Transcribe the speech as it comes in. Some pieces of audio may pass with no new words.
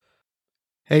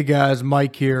Hey guys,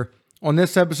 Mike here. On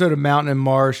this episode of Mountain and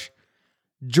Marsh,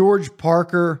 George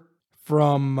Parker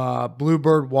from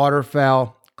Bluebird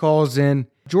Waterfowl calls in.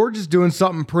 George is doing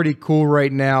something pretty cool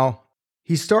right now.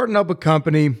 He's starting up a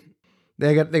company.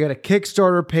 They got a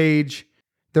Kickstarter page.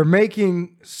 They're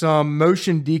making some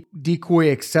motion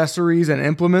decoy accessories and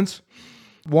implements,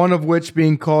 one of which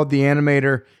being called the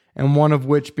Animator and one of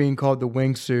which being called the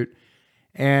Wingsuit.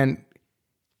 And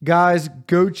guys,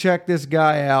 go check this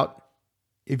guy out.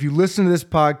 If you listen to this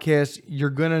podcast,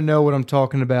 you're going to know what I'm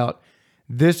talking about.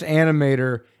 This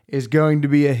Animator is going to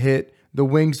be a hit. The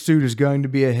Wingsuit is going to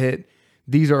be a hit.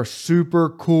 These are super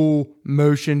cool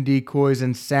motion decoys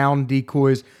and sound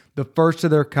decoys, the first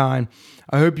of their kind.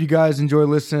 I hope you guys enjoy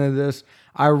listening to this.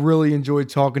 I really enjoyed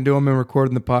talking to him and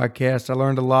recording the podcast. I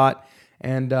learned a lot,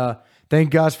 and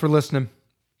thank you guys for listening.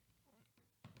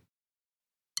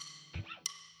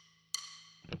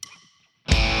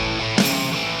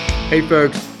 Hey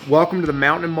folks, welcome to the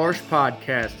Mountain and Marsh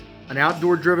Podcast, an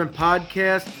outdoor-driven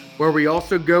podcast where we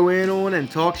also go in on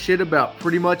and talk shit about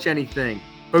pretty much anything.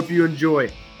 Hope you enjoy.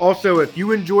 Also, if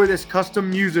you enjoy this custom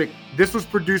music, this was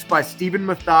produced by Stephen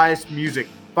Matthias Music.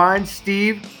 Find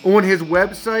Steve on his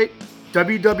website,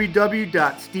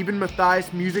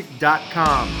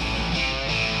 www.stephenmatthiasmusic.com.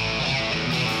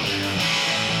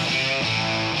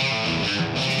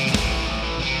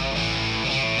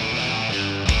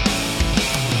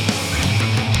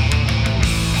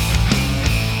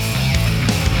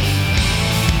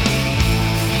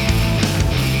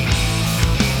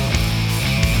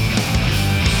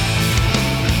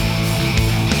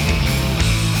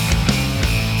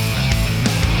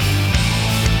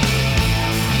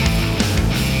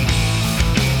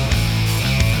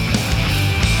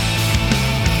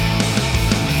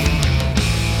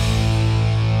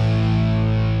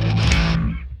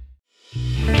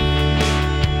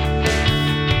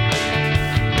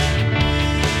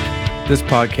 This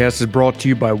podcast is brought to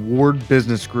you by Ward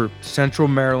Business Group, Central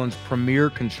Maryland's premier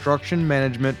construction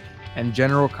management and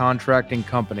general contracting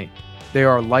company. They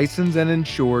are licensed and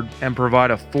insured and provide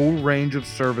a full range of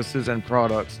services and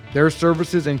products. Their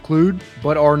services include,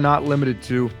 but are not limited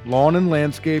to, lawn and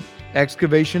landscape,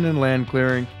 excavation and land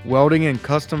clearing, welding and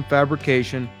custom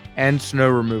fabrication, and snow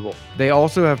removal. They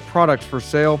also have products for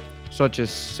sale such as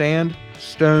sand,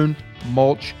 stone,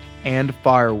 mulch, and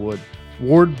firewood.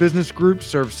 Ward Business Group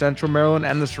serves Central Maryland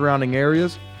and the surrounding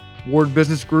areas. Ward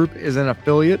Business Group is an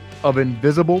affiliate of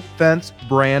Invisible Fence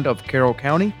brand of Carroll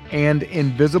County and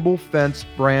Invisible Fence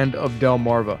brand of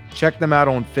Delmarva. Check them out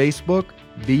on Facebook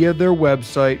via their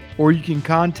website, or you can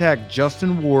contact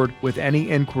Justin Ward with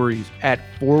any inquiries at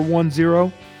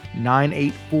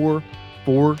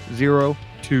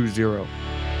 410-984-4020.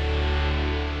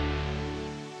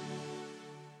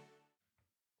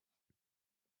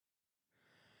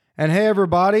 And hey,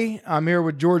 everybody, I'm here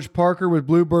with George Parker with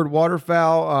Bluebird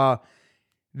Waterfowl,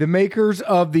 the makers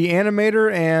of the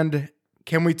Animator. And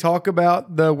can we talk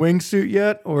about the Wingsuit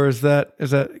yet? Or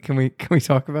can we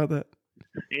talk about that?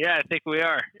 Yeah, I think we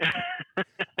are.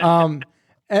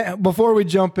 Before we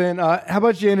jump in, how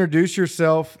about you introduce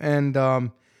yourself and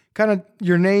kind of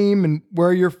your name and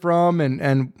where you're from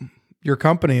and your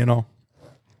company and all?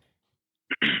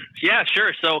 Yeah,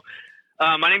 sure. So,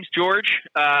 my name's George.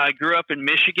 I grew up in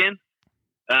Michigan.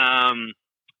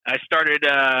 I started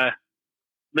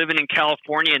living in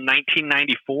California in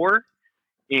 1994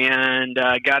 and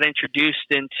got introduced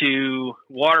into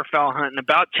waterfowl hunting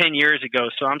about 10 years ago.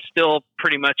 So I'm still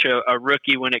pretty much a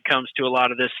rookie when it comes to a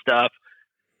lot of this stuff.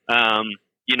 I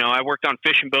worked on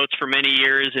fishing boats for many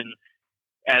years, and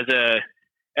as a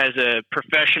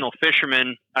professional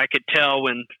fisherman, I could tell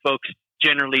when folks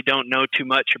generally don't know too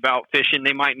much about fishing.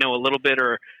 They might know a little bit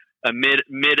or a mid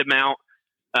amount,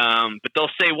 but they'll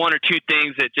say one or two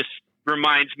things that just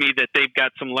reminds me that they've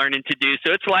got some learning to do.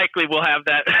 So it's likely we'll have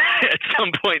that at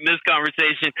some point in this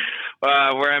conversation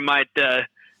where I might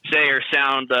say or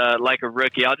sound like a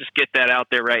rookie. I'll just get that out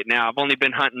there right now. I've only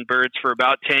been hunting birds for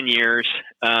about 10 years,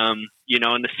 and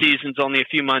the season's only a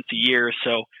few months a year.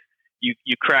 So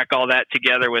you crack all that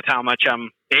together with how much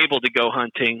I'm able to go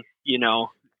hunting,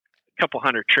 couple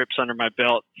hundred trips under my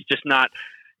belt. It's just not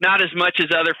as much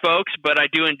as other folks, but I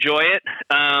do enjoy it.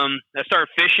 I started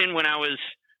fishing when I was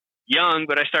young,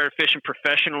 but I started fishing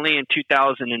professionally in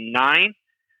 2009,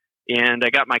 and I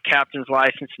got my captain's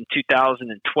license in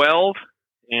 2012,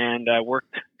 and I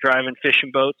worked driving fishing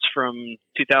boats from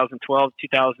 2012 to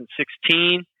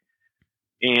 2016,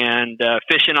 and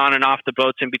fishing on and off the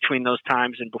boats in between those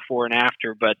times and before and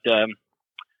after. But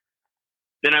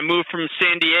then I moved from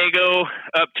San Diego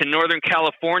up to Northern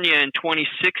California in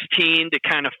 2016 to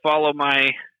kind of follow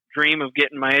my dream of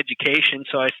getting my education.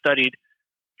 So I studied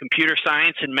computer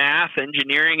science and math,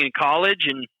 engineering in college,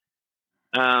 and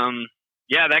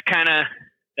that kind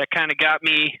of got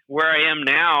me where I am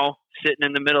now, sitting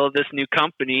in the middle of this new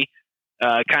company.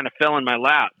 Kind of fell in my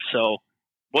lap, so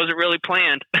wasn't really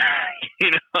planned.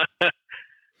 you know.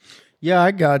 Yeah,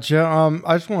 I gotcha.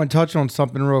 I just want to touch on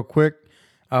something real quick.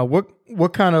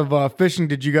 What kind of fishing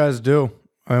did you guys do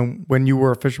when you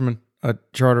were a fisherman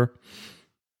at charter?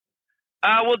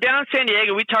 Well, down in San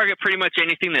Diego, we target pretty much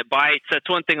anything that bites. That's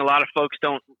one thing a lot of folks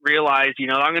don't realize. You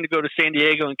know, I'm going to go to San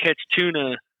Diego and catch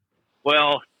tuna.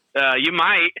 Well, you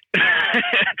might,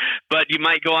 but you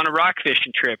might go on a rock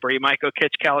fishing trip, or you might go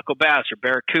catch calico bass or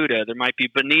barracuda. There might be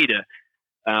bonita.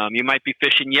 You might be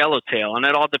fishing yellowtail, and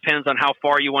it all depends on how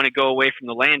far you want to go away from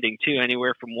the landing too.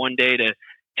 Anywhere from 1 day to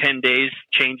 10 days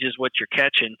changes what you're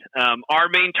catching. Our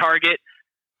main target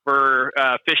for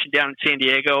fishing down in San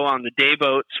Diego on the day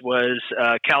boats was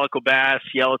calico bass,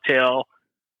 yellowtail,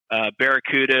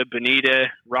 barracuda, bonita,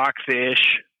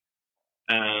 rockfish.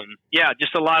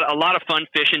 Just a lot of fun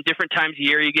fishing. Different times of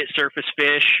year you get surface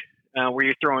fish where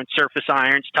you're throwing surface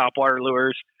irons, topwater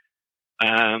lures.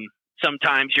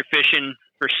 Sometimes you're fishing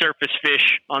for surface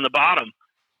fish on the bottom,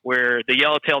 where the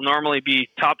yellowtail normally be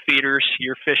top feeders.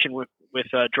 You're fishing with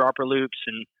dropper loops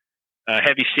and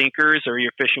heavy sinkers, or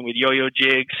you're fishing with yo-yo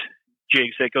jigs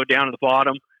that go down to the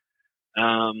bottom.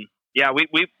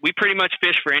 We pretty much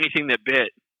fish for anything that bit.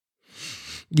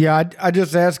 Yeah, I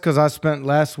just asked because I spent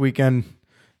last weekend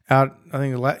out.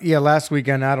 Last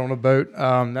weekend out on a boat.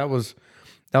 That was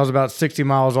about 60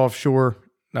 miles offshore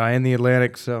in the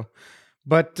Atlantic. So,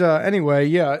 but anyway,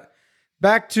 yeah.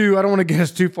 Back to, I don't want to get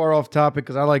us too far off topic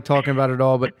because I like talking about it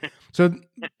all. But so,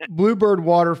 Bluebird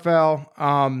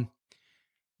Waterfowl.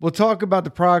 We'll talk about the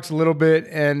products a little bit,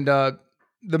 and the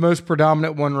most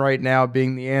predominant one right now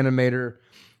being the animator.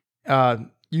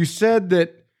 You said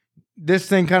that this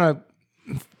thing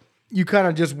you kind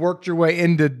of just worked your way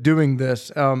into doing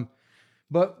this.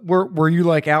 But were you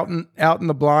like out in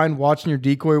the blind watching your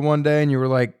decoy one day, and you were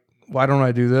like, why don't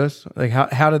I do this? Like,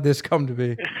 how did this come to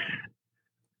be?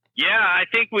 Yeah, I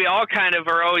think we all kind of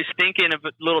are always thinking of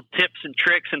little tips and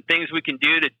tricks and things we can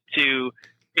do to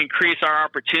increase our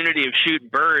opportunity of shooting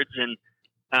birds. And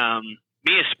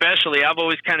me especially, I've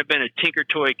always kind of been a tinker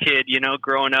toy kid, you know,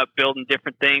 growing up building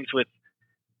different things with,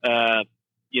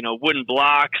 wooden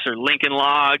blocks or Lincoln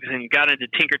logs, and got into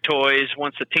tinker toys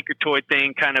once the tinker toy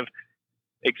thing kind of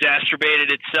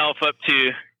exacerbated itself up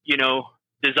to, you know,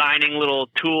 designing little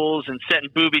tools and setting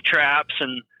booby traps.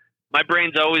 And my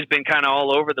brain's always been kind of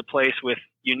all over the place with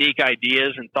unique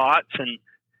ideas and thoughts. And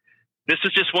this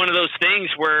was just one of those things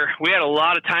where we had a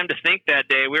lot of time to think that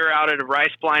day. We were out at a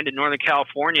rice blind in Northern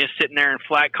California, sitting there in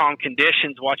flat, calm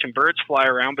conditions, watching birds fly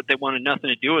around, but they wanted nothing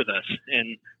to do with us.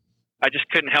 And I just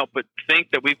couldn't help but think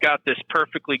that we've got this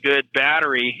perfectly good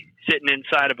battery sitting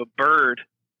inside of a bird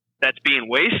that's being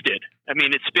wasted. I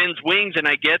mean, it spins wings, and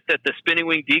I get that the spinning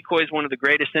wing decoy is one of the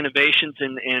greatest innovations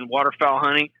in waterfowl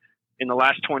hunting in the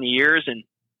last 20 years. And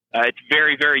it's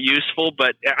very, very useful,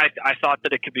 but I thought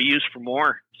that it could be used for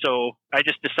more. So I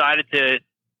just decided to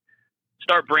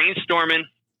start brainstorming,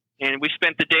 and we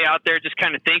spent the day out there just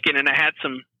kind of thinking. And I had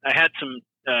some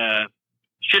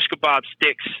shish kebab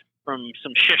sticks from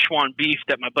some Szechuan beef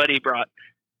that my buddy brought.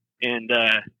 And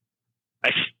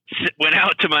I went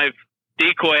out to my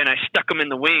decoy and I stuck them in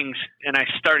the wings, and I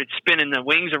started spinning the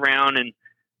wings around and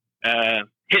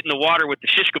hitting the water with the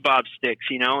shish kebab sticks,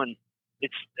 you know. And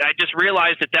I just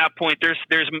realized at that point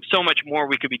there's so much more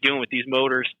we could be doing with these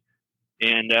motors.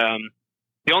 And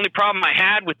the only problem I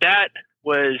had with that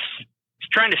was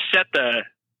trying to set the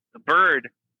bird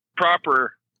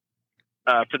proper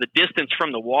for the distance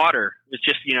from the water. It was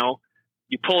just, you know,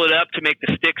 you pull it up to make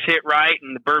the sticks hit right,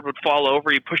 and the bird would fall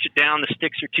over. You push it down, the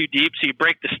sticks are too deep, so you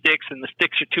break the sticks, and the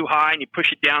sticks are too high, and you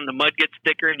push it down, the mud gets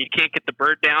thicker, and you can't get the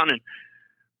bird down. And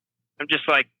I'm just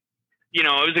like, you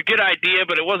know, it was a good idea,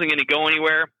 but it wasn't going to go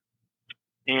anywhere.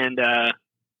 And,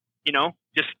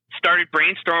 just started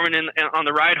brainstorming on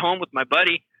the ride home with my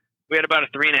buddy. We had about a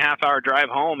 3.5 hour drive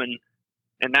home, and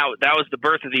that was the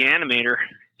birth of the animator.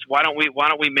 So why don't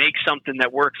we make something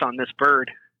that works on this bird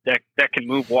that can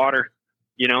move water,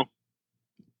 you know?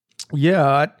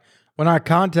 Yeah. When I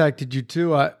contacted you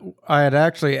too, I had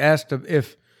actually asked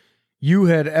if you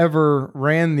had ever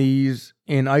ran these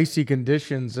in icy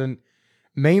conditions, and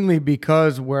mainly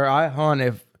because where I hunt,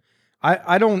 if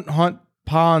I don't hunt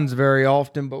ponds very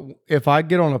often, but if I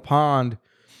get on a pond,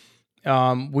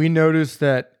 we notice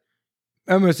that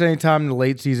almost any time in the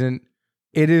late season,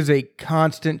 it is a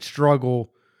constant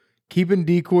struggle keeping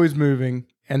decoys moving.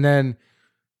 And then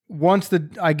once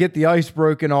I get the ice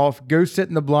broken off, go sit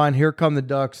in the blind, here come the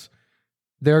ducks.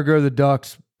 There go the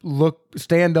ducks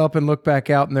stand up and look back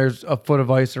out, and there's a foot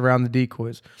of ice around the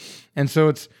decoys. And so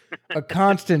it's a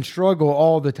constant struggle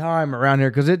all the time around here,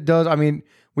 because it does. I mean,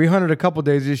 we hunted a couple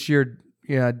days this year,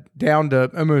 down to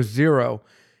almost zero.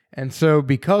 And so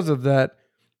because of that,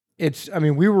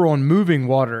 we were on moving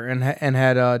water and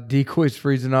had decoys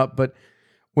freezing up. But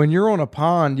when you're on a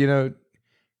pond,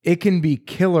 it can be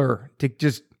killer to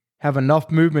just have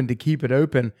enough movement to keep it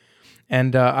open.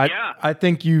 And I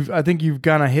think you've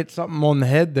kind of hit something on the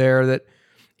head there, that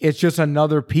it's just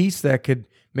another piece that could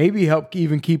maybe help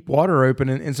even keep water open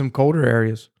in some colder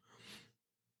areas.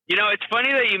 It's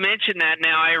funny that you mentioned that.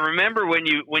 Now, I remember when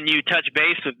you touch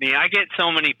base with me, I get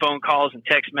so many phone calls and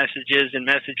text messages and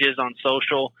messages on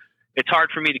social. It's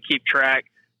hard for me to keep track.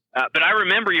 But I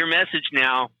remember your message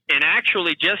now. And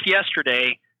actually, just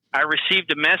yesterday, I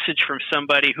received a message from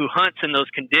somebody who hunts in those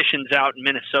conditions out in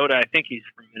Minnesota. I think he's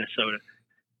from Minnesota.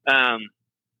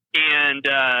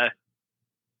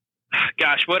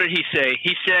 Gosh, what did he say?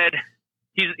 He said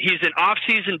he's an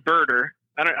off-season birder.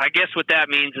 I guess what that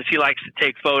means is he likes to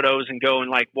take photos and go and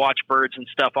watch birds and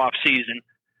stuff off season.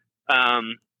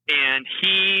 And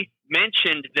he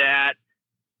mentioned that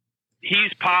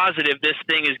he's positive this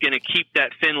thing is going to keep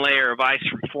that thin layer of ice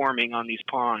from forming on these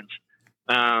ponds.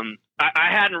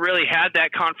 I hadn't really had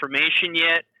that confirmation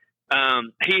yet.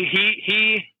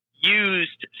 He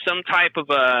used some type of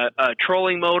a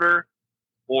trolling motor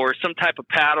or some type of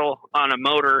paddle on a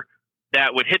motor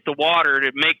that would hit the water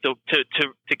to make to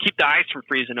keep the ice from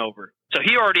freezing over. So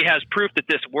he already has proof that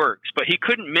this works, but he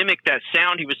couldn't mimic that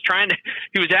sound. He was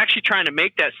actually trying to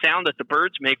make that sound that the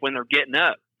birds make when they're getting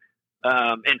up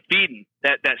and feeding,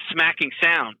 that smacking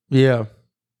sound. Yeah.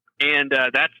 And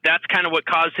that's kind of what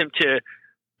caused him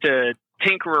to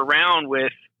tinker around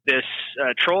with this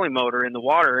trolling motor in the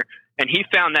water. And he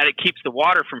found that it keeps the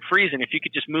water from freezing if you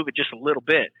could just move it just a little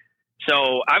bit.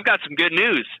 So I've got some good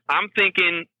news. I'm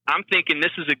thinking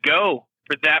this is a go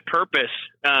for that purpose.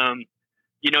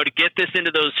 To get this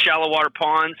into those shallow water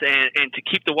ponds and to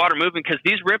keep the water moving, because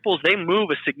these ripples, they move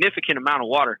a significant amount of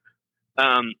water.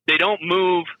 They don't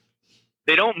move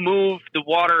the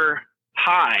water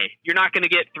high. You're not going to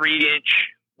get 3-inch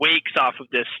wakes off of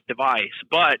this device,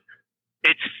 but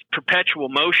it's perpetual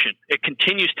motion. It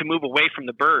continues to move away from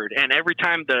the bird. And every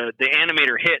time the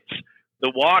animator hits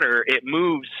the water, it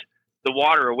moves the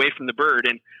water away from the bird.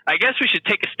 And I guess we should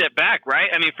take a step back, right?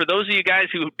 I mean, for those of you guys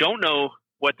who don't know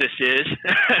what this is,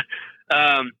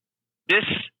 this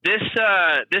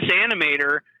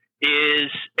animator is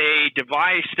a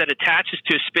device that attaches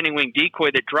to a spinning wing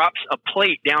decoy that drops a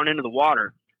plate down into the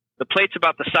water. The plate's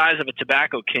about the size of a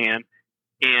tobacco can,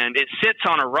 and it sits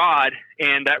on a rod,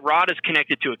 and that rod is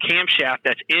connected to a camshaft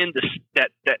that's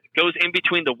that goes in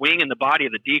between the wing and the body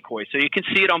of the decoy. So you can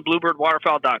see it on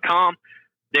bluebirdwaterfowl.com.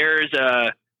 There's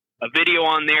a video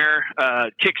on there,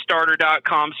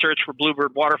 Kickstarter.com, search for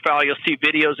Bluebird Waterfowl. You'll see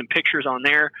videos and pictures on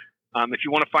there if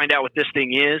you want to find out what this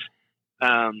thing is.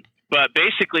 But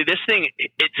basically, this thing,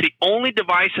 it's the only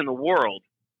device in the world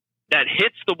that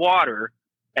hits the water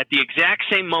at the exact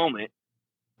same moment,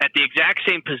 at the exact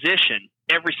same position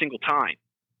every single time.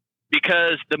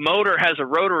 Because the motor has a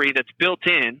rotary that's built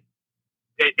in.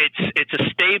 It's a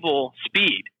stable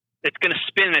speed. It's going to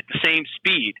spin at the same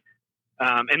speed.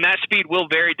 And that speed will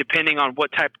vary depending on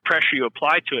what type of pressure you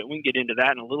apply to it. We can get into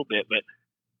that in a little bit, but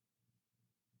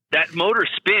that motor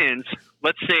spins,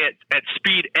 let's say at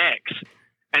speed X,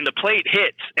 and the plate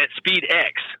hits at speed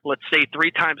X, let's say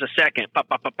 3 times a second, pop,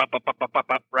 pop, pop, pop, pop, pop, pop,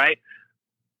 pop, right?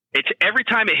 It's every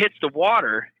time it hits the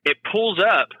water, it pulls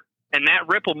up, and that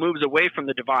ripple moves away from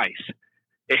the device.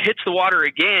 It hits the water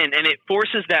again, and it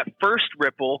forces that first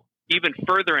ripple even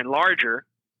further and larger,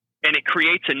 and it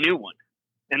creates a new one.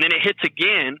 And then it hits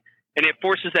again, and it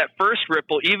forces that first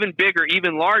ripple even bigger,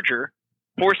 even larger,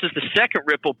 forces the second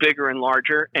ripple bigger and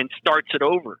larger, and starts it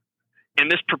over.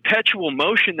 And this perpetual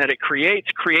motion that it creates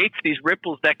these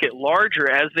ripples that get larger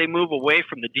as they move away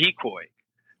from the decoy.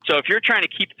 So if you're trying to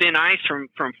keep thin ice from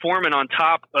forming on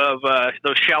top of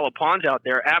those shallow ponds out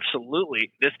there,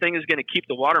 absolutely, this thing is going to keep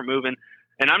the water moving.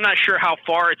 And I'm not sure how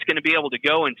far it's going to be able to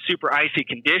go in super icy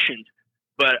conditions.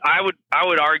 But I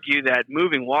would argue that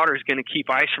moving water is going to keep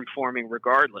ice from forming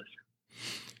regardless.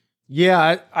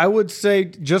 Yeah, I would say,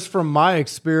 just from my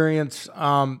experience,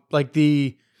 like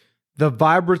the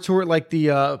vibratory, like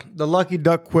the Lucky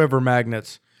Duck quiver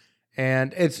magnets,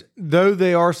 and though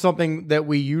they are something that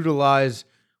we utilize,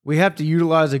 we have to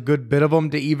utilize a good bit of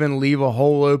them to even leave a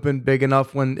hole open big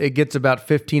enough when it gets about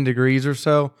 15 degrees or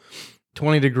so,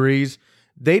 20 degrees.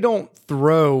 They don't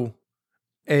throw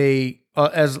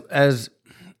as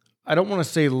I don't want to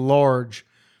say large,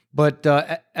 but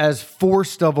as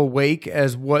forced of a wake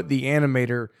as what the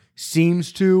animator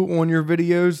seems to on your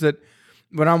videos. That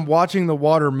when I'm watching the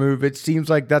water move, it seems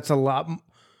like that's a lot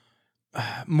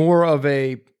more of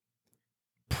a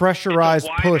pressurized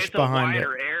push behind it.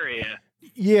 Area.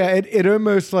 Yeah, it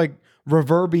almost like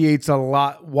reverberates a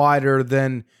lot wider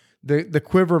than the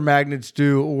quiver magnets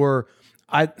do, or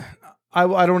I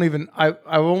won't even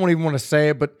want to say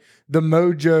it, but the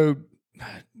Mojo,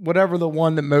 whatever the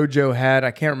one that Mojo had,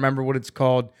 I can't remember what it's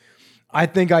called. I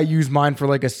think I used mine for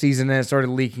like a season and it started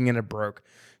leaking and it broke.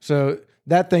 So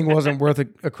that thing wasn't worth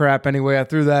a crap anyway. I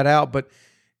threw that out, but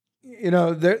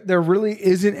there really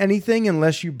isn't anything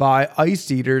unless you buy ice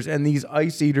eaters, and these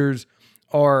ice eaters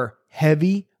are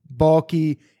heavy,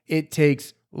 bulky. It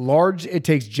takes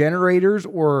generators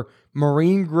or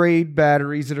marine grade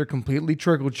batteries that are completely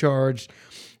trickle charged,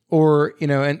 or,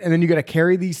 and then you got to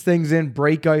carry these things in,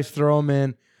 break ice, throw them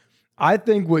in. I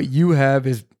think what you have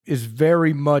is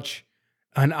very much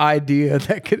an idea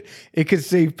that could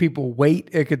save people weight.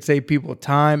 It could save people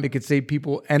time. It could save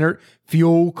people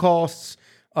fuel costs,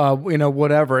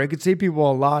 whatever. It could save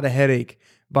people a lot of headache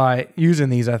by using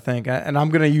these, I think. And I'm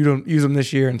going to use them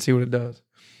this year and see what it does.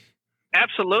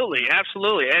 Absolutely.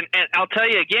 And I'll tell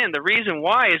you again, the reason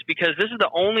why is because this is the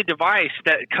only device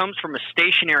that comes from a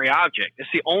stationary object. It's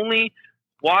the only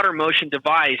water motion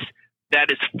device that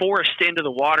is forced into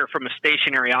the water from a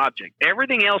stationary object.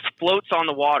 Everything else floats on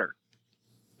the water.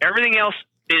 Everything else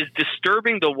is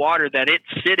disturbing the water that it's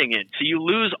sitting in. So you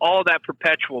lose all that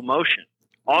perpetual motion.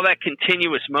 All that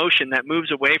continuous motion that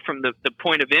moves away from the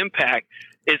point of impact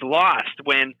is lost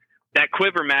when that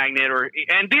quiver magnet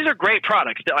and these are great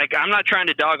products. Like, I'm not trying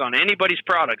to dog on anybody's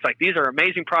products. Like, these are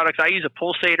amazing products. I use a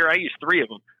pulsator. I use 3 of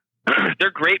them.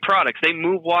 They're great products. They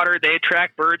move water, they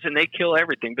attract birds, and they kill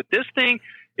everything. But this thing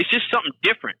is just something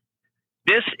different.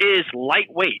 This is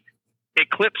lightweight. It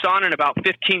clips on in about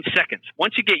 15 seconds.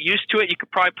 Once you get used to it, you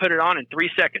could probably put it on in 3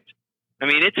 seconds. I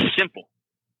mean, it's simple.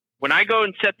 When I go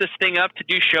and set this thing up to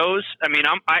do shows, I mean,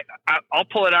 I'll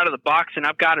pull it out of the box and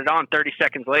I've got it on 30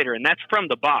 seconds later, and that's from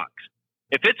the box.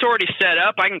 If it's already set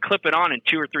up, I can clip it on in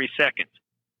 2 or 3 seconds.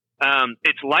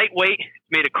 It's lightweight,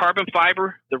 made of carbon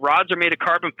fiber. The rods are made of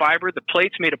carbon fiber. The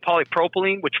plate's made of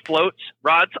polypropylene, which floats.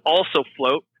 Rods also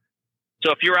float.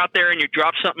 So if you're out there and you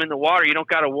drop something in the water, you don't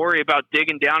got to worry about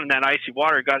digging down in that icy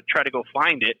water. You got to try to go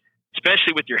find it,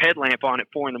 especially with your headlamp on at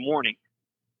 4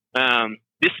 a.m.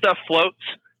 This stuff floats.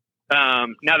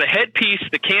 Now the headpiece,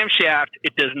 the camshaft,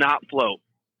 it does not float.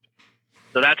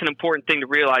 So that's an important thing to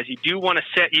realize. You do want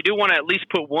to at least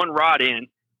put 1 rod in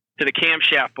to the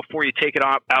camshaft before you take it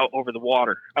out over the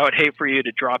water. I would hate for you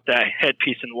to drop that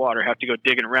headpiece in the water, have to go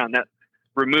digging around. That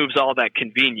removes all that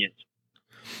convenience.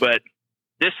 But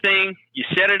this thing, you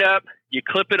set it up, you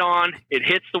clip it on, it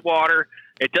hits the water.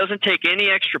 It doesn't take any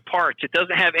extra parts. It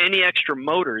doesn't have any extra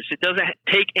motors. It doesn't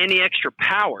take any extra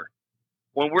power.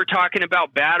 When we're talking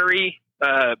about battery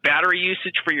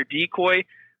usage for your decoy,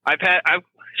 I've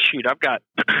got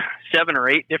 7 or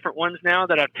 8 different ones now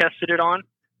that I've tested it on,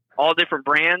 all different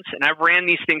brands, and I've ran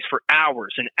these things for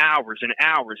hours and hours and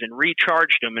hours and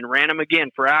recharged them and ran them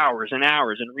again for hours and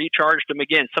hours and recharged them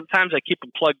again. Sometimes I keep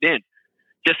them plugged in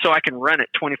just so I can run it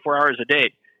 24 hours a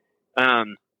day.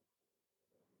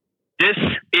 This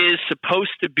is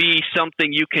supposed to be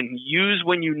something you can use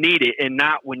when you need it and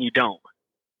not when you don't.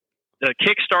 The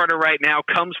Kickstarter right now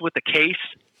comes with a case.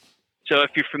 So if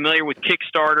you're familiar with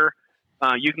Kickstarter,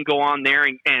 you can go on there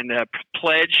and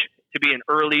pledge to be an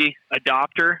early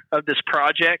adopter of this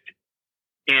project.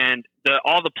 And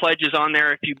all the pledges on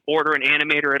there, if you order an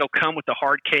animator, it'll come with a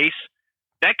hard case.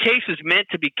 That case is meant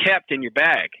to be kept in your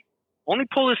bag. Only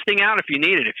pull this thing out if you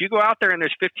need it. If you go out there and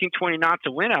there's 15, 20 knots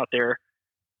of wind out there,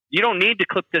 you don't need to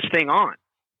clip this thing on.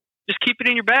 Just keep it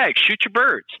in your bag. Shoot your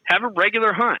birds. Have a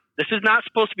regular hunt. This is not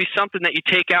supposed to be something that you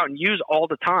take out and use all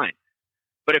the time.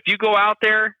 But if you go out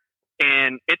there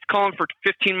and it's calling for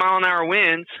 15-mile-an-hour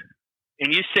winds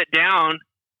and you sit down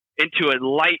into a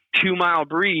light 2-mile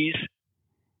breeze,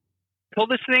 pull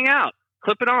this thing out.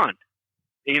 Clip it on.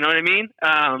 You know what I mean?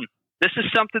 This is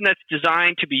something that's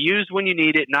designed to be used when you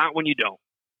need it, not when you don't.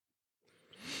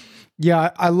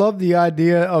 Yeah, I love the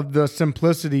idea of the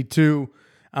simplicity too.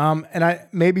 And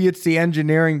maybe it's the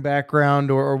engineering background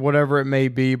or whatever it may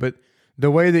be, but the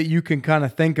way that you can kind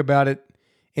of think about it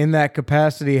in that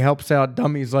capacity helps out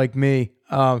dummies like me.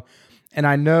 And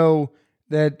I know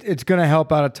that it's going to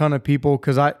help out a ton of people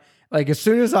because as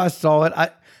soon as I saw it,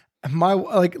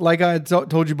 like I had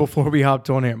told you before we hopped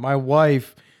on here, my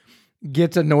wife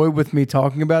gets annoyed with me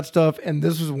talking about stuff. And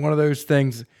this was one of those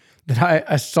things that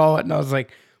I saw it and I was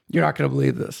like, you're not going to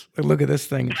believe this. Like, look at this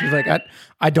thing. And she's like,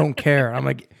 I don't care. I'm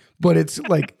like, but it's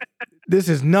like, this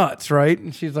is nuts, right?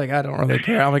 And she's like, I don't really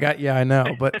care. I'm like, yeah, I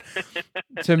know. But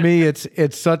to me, it's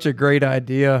such a great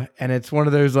idea. And it's one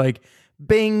of those like,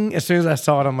 bing, as soon as I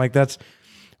saw it, I'm like,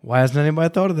 why hasn't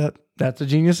anybody thought of that? That's a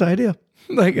genius idea.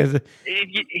 Like,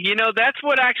 that's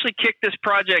what actually kicked this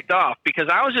project off, because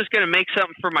I was just going to make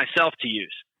something for myself to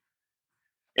use.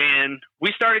 And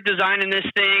we started designing this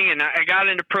thing, and I got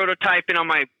into prototyping on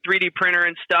my 3D printer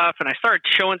and stuff, and I started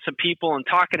showing some people and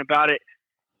talking about it,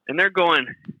 and they're going,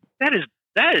 that is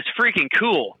freaking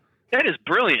cool. That is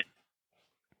brilliant.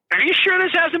 Are you sure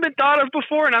this hasn't been thought of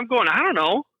before? And I'm going, I don't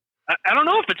know. I don't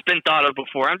know if it's been thought of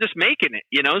before. I'm just making it,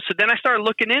 So then I started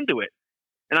looking into it.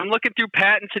 And I'm looking through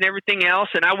patents and everything else,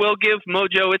 and I will give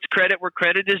Mojo its credit where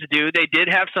credit is due. They did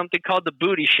have something called the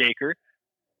booty shaker.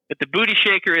 But the booty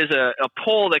shaker is a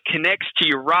pole that connects to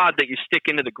your rod that you stick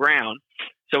into the ground.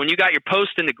 So when you got your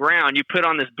post in the ground, you put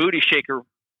on this booty shaker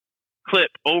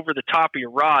clip over the top of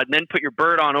your rod, and then put your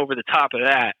bird on over the top of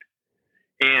that.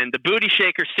 And the booty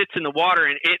shaker sits in the water,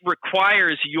 and it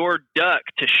requires your duck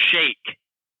to shake.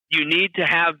 You need to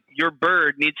have, your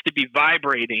bird needs to be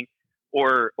vibrating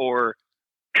or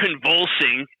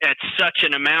convulsing at such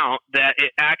an amount that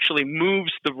it actually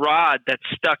moves the rod that's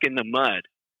stuck in the mud.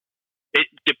 It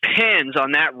depends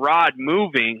on that rod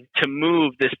moving to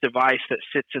move this device that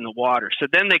sits in the water. So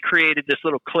then they created this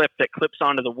little clip that clips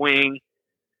onto the wing,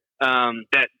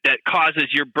 that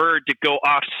causes your bird to go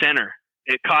off center.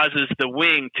 It causes the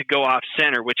wing to go off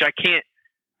center, which I can't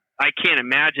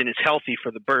imagine is healthy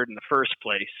for the bird in the first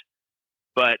place.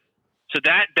 But so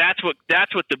that's what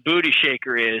the booty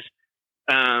shaker is.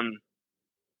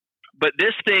 But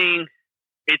this thing,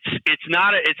 it's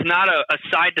not a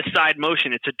side to side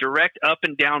motion. It's a direct up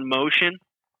and down motion.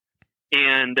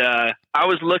 And I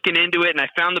was looking into it, and I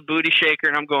found the booty shaker,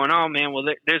 and I'm going, oh man, well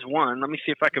there's one. Let me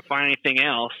see if I can find anything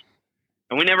else.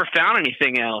 And we never found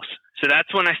anything else. So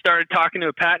that's when I started talking to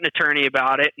a patent attorney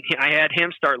about it. I had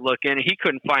him start looking, and he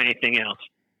couldn't find anything else.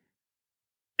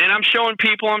 And I'm showing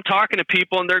people, I'm talking to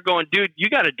people, and they're going, dude, you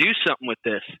got to do something with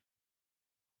this.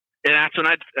 And that's when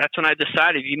I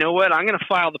decided, you know what, I'm going to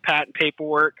file the patent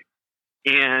paperwork,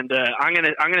 and I'm going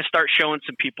to start showing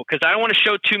some people, because I don't want to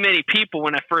show too many people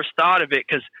when I first thought of it,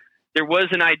 because there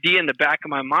was an idea in the back of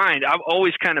my mind. I've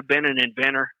always kind of been an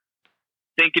inventor,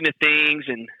 thinking of things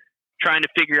and trying to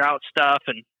figure out stuff.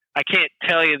 And I can't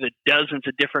tell you the dozens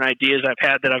of different ideas I've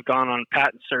had that I've gone on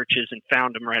patent searches and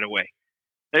found them right away.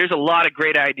 There's a lot of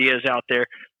great ideas out there.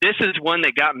 This is one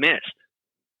that got missed.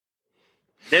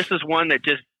 This is one that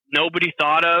just nobody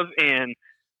thought of. And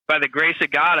by the grace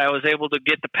of God, I was able to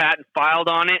get the patent filed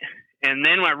on it. And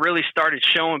then I really started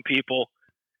showing people.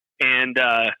 And,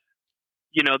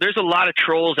 there's a lot of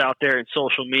trolls out there in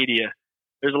social media.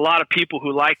 There's a lot of people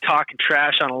who like talking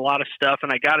trash on a lot of stuff.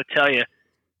 And I got to tell you,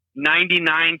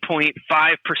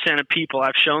 99.5% of people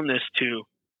I've shown this to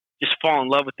just fall in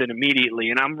love with it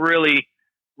immediately. And I'm really,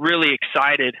 really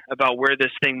excited about where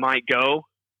this thing might go.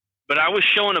 But I was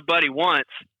showing a buddy once,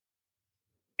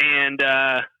 and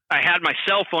I had my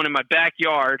cell phone in my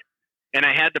backyard, and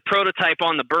I had the prototype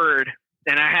on the bird,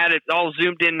 and I had it all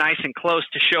zoomed in nice and close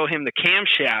to show him the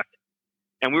camshaft.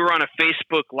 And we were on a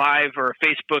Facebook Live or a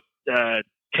Facebook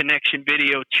connection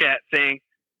video chat thing,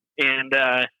 and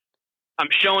I'm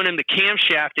showing him the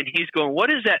camshaft, and he's going, "What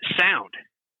is that sound?"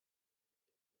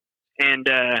 And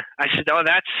I said, "Oh,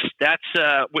 that's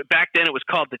back then it was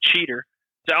called the cheater."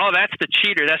 So, "Oh, that's the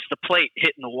cheater. That's the plate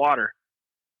hitting the water."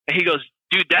 And he goes,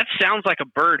 "Dude, that sounds like a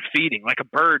bird feeding, like a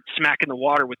bird smacking the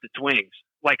water with its wings,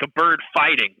 like a bird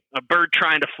fighting, a bird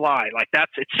trying to fly. Like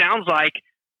it sounds like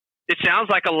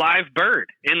a live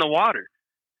bird in the water."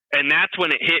 And that's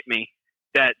when it hit me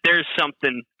that there's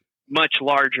something much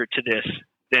larger to this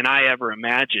than I ever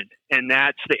imagined. And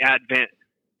that's the advent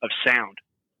of sound.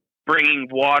 Bringing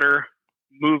water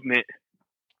movement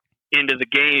into the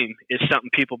game is something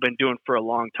people have been doing for a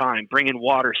long time. Bringing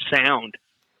water sound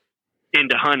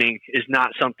into hunting is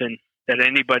not something that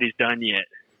anybody's done yet.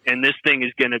 And this thing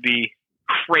is going to be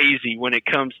crazy when it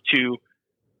comes to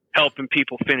helping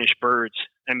people finish birds.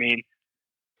 I mean,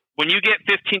 when you get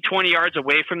 15, 20 yards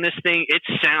away from this thing, it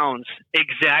sounds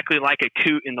exactly like a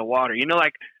coot in the water.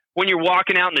 Like when you're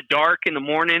walking out in the dark in the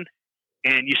morning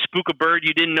and you spook a bird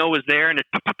you didn't know was there, and it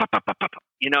pop, pop, pop, pop, pop, pop,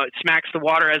 it smacks the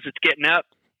water as it's getting up.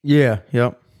 Yeah,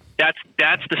 yep. That's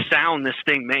the sound this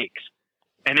thing makes.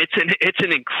 And it's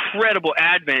an incredible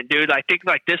advent, dude. I think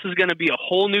like this is going to be a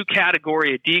whole new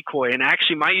category of decoy. And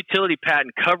actually my utility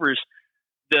patent covers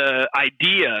the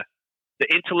idea, the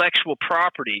intellectual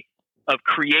property of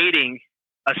creating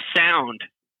a sound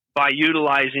by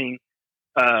utilizing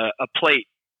a plate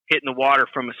hitting the water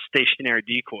from a stationary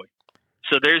decoy.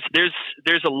 So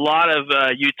there's a lot of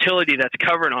utility that's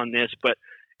covered on this. But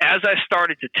as I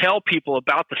started to tell people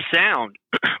about the sound,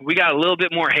 we got a little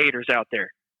bit more haters out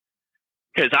there,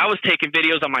 because I was taking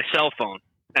videos on my cell phone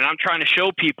and I'm trying to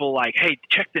show people like, hey,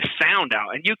 check this sound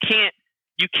out. And you can't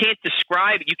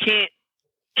describe it. You can't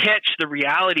catch the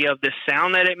reality of this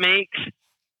sound that it makes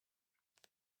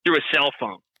through a cell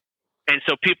phone. And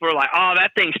so people are like, oh,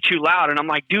 that thing's too loud. And I'm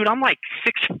like, dude, I'm like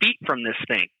 6 feet from this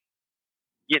thing.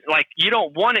 You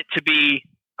don't want it to be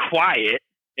quiet.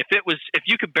 If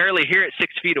you could barely hear it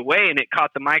 6 feet away and it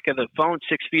caught the mic of the phone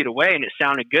 6 feet away and it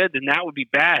sounded good, then that would be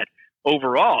bad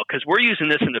overall, because we're using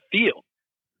this in the field.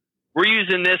 We're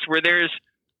using this where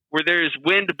there's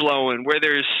wind blowing, where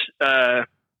there's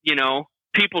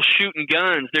people shooting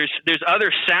guns. There's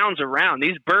other sounds around.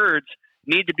 These birds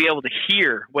need to be able to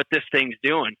hear what this thing's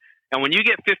doing. And when you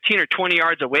get 15 or 20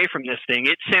 yards away from this thing,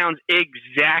 it sounds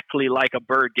exactly like a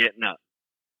bird getting up.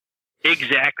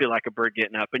 Exactly like a bird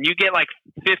getting up. And you get like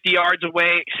 50 yards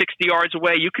away, 60 yards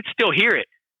away, you could still hear it.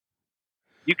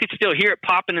 You could still hear it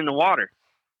popping in the water.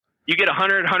 You get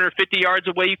 100, 150 yards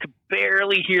away, you could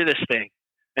barely hear this thing.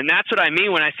 And that's what I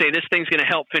mean when I say this thing's going to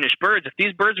help finish birds. If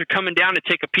these birds are coming down to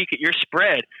take a peek at your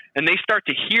spread and they start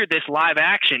to hear this live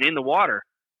action in the water,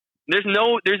 there's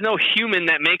no human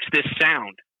that makes this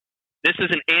sound. This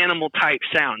is an animal type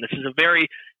sound. This is a very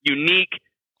unique,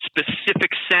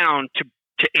 specific sound to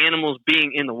animals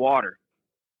being in the water.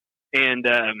 And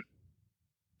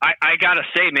I gotta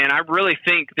say, man, I really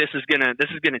think this is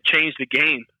gonna change the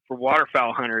game for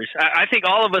waterfowl hunters. I think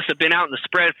all of us have been out in the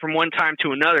spread from one time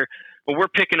to another, but we're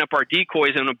picking up our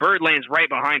decoys and a bird lands right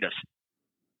behind us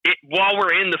while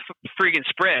we're in the friggin'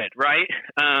 spread, right?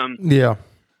 Yeah.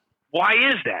 Why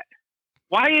is that?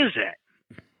 Why is that?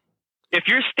 If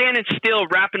you're standing still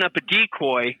wrapping up a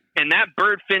decoy and that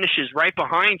bird finishes right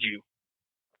behind you,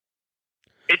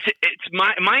 it's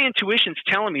my intuition's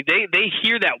telling me they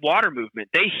hear that water movement.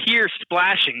 They hear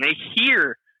splashing. They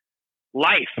hear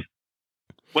life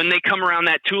when they come around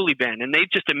that Thule bend, and they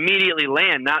just immediately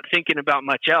land, not thinking about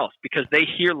much else, because they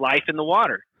hear life in the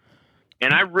water.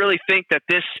 And I really think that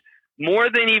this, more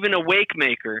than even a wake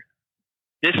maker,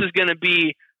 this is going to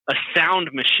be a sound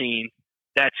machine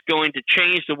that's going to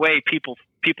change the way people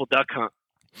duck hunt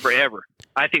forever.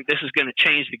 I think this is going to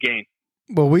change the game.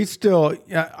 Well,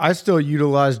 I still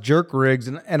utilize jerk rigs,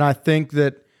 and I think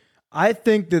that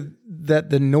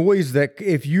the noise that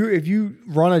if you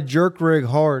run a jerk rig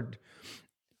hard,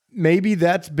 maybe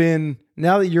that's been,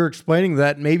 now that you're explaining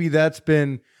that, maybe that's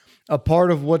been a part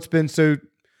of what's been so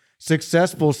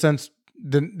successful since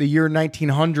the year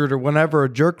 1900 or whenever a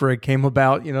jerk rig came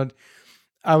about.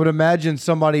 I would imagine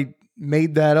somebody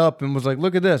made that up and was like,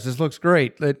 look at this, this looks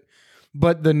great.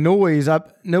 But the noise,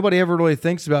 nobody ever really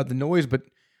thinks about the noise, but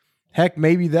heck,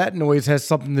 maybe that noise has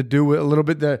something to do with a little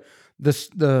bit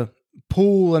the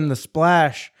pool and the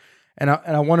splash. And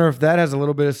I wonder if that has a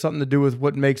little bit of something to do with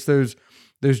what makes those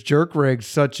jerk rigs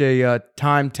such a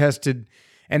time-tested,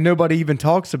 and nobody even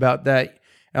talks about that.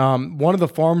 One of the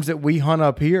farms that we hunt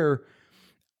up here,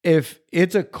 if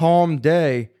it's a calm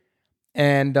day,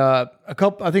 and I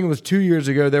think it was 2 years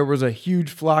ago, there was a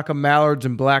huge flock of mallards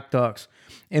and black ducks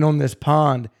in on this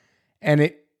pond, and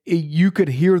you could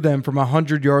hear them from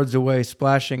 100 yards away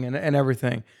splashing and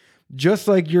everything, just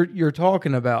like you're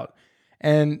talking about.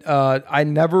 And I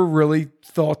never really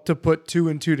thought to put two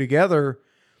and two together,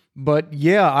 but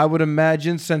yeah, I would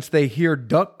imagine since they hear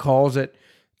duck calls at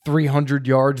 300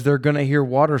 yards, they're going to hear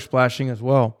water splashing as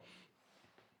well.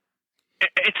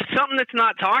 It's something that's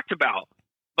not talked about,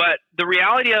 but the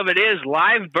reality of it is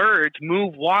live birds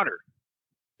move water.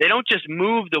 They don't just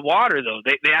move the water, though.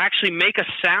 They actually make a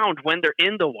sound when they're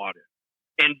in the water.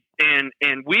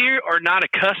 And we are not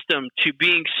accustomed to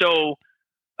being so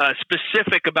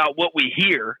specific about what we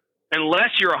hear,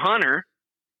 unless you're a hunter,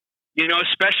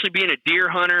 especially being a deer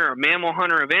hunter or a mammal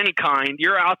hunter of any kind.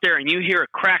 You're out there and you hear a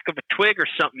crack of a twig or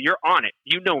something, you're on it.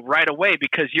 You know right away,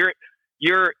 because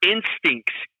your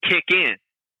instincts kick in.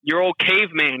 Your old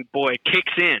caveman boy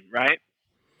kicks in, right?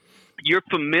 You're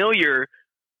familiar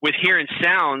with hearing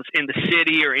sounds in the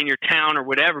city or in your town or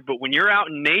whatever, but when you're out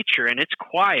in nature and it's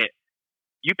quiet,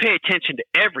 you pay attention to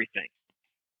everything.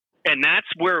 And that's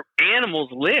where animals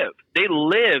live. They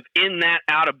live in that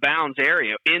out of bounds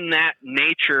area, in that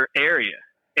nature area.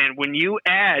 And when you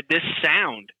add this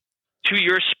sound to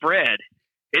your spread,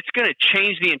 it's going to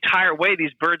change the entire way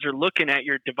these birds are looking at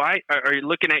your device, or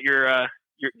looking at your spread.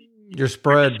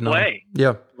 Your display. No.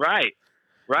 Yeah. Right.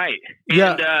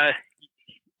 Yeah. And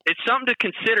it's something to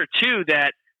consider too,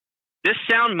 that this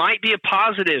sound might be a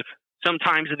positive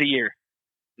sometimes of the year,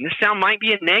 and this sound might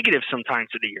be a negative sometimes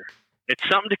of the year. It's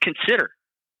something to consider.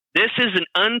 This is an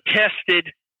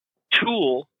untested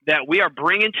tool that we are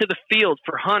bringing to the field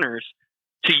for hunters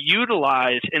to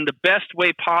utilize in the best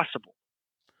way possible.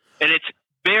 And it's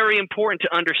very important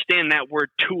to understand that word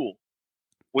tool.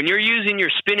 When you're using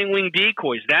your spinning wing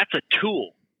decoys, that's a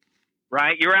tool,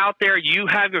 right? You're out there, you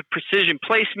have your precision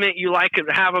placement, you like to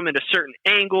have them at a certain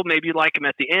angle, maybe you like them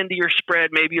at the end of your spread,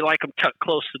 maybe you like them tucked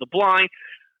close to the blind,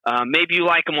 maybe you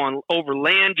like them on over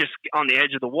land, just on the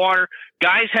edge of the water.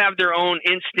 Guys have their own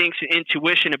instincts and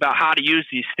intuition about how to use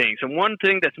these things. And one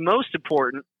thing that's most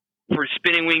important for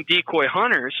spinning wing decoy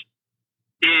hunters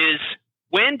is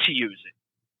when to use it.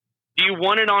 Do you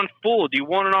want it on full? Do you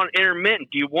want it on intermittent?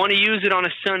 Do you want to use it on a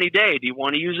sunny day? Do you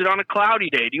want to use it on a cloudy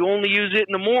day? Do you only use it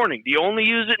in the morning? Do you only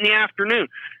use it in the afternoon?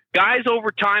 Guys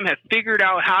over time have figured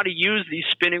out how to use these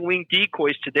spinning wing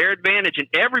decoys to their advantage, and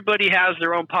everybody has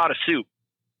their own pot of soup.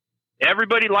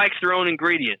 Everybody likes their own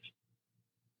ingredients.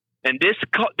 And this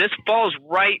falls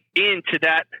right into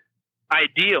that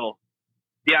ideal.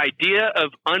 The idea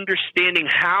of understanding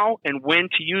how and when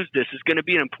to use this is going to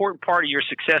be an important part of your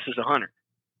success as a hunter.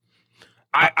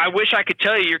 I wish I could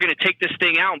tell you you're going to take this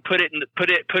thing out and put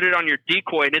it on your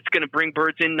decoy and it's going to bring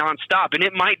birds in nonstop, and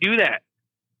it might do that.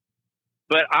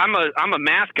 But I'm a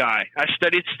math guy. I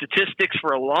studied statistics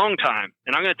for a long time,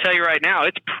 and I'm going to tell you right now,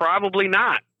 it's probably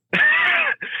not.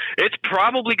 It's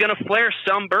probably going to flare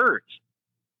some birds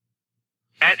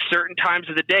at certain times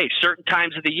of the day, certain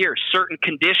times of the year, certain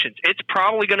conditions. It's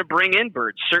probably going to bring in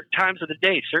birds certain times of the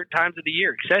day, certain times of the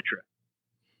year, etc.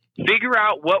 Figure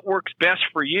out what works best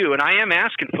for you. And I am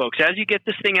asking folks, as you get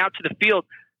this thing out to the field,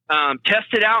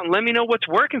 test it out and let me know what's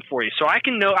working for you. So I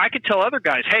can tell other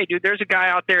guys, hey, dude, there's a guy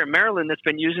out there in Maryland that's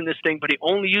been using this thing, but he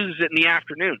only uses it in the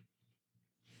afternoon.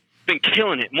 Been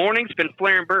killing it. Morning's been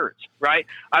flaring birds, right?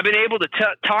 I've been able to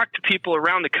talk to people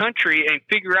around the country and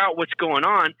figure out what's going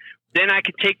on. Then I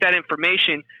can take that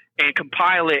information and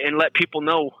compile it and let people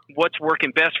know what's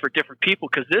working best for different people,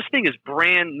 because this thing is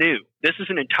brand new. This is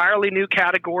an entirely new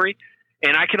category,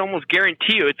 and I can almost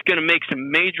guarantee you it's going to make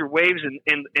some major waves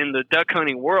in the duck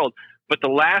hunting world. But the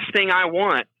last thing I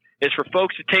want is for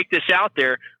folks to take this out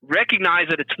there, recognize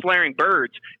that it's flaring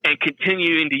birds, and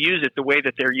continuing to use it the way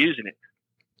that they're using it.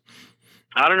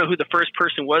 I don't know who the first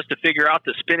person was to figure out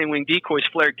that spinning wing decoys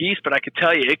flare geese, but I could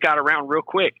tell you it got around real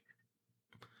quick.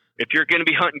 If you're going to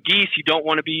be hunting geese, you don't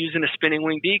want to be using a spinning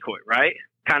wing decoy, right?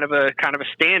 Kind of a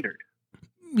standard.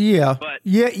 Yeah. But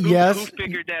yes. Who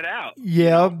figured that out? Yeah, you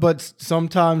know? But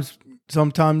sometimes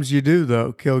you do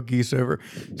though kill geese over.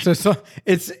 So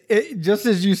it's just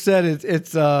as you said.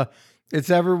 It's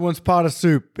everyone's pot of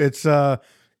soup. It's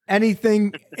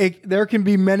anything. There can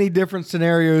be many different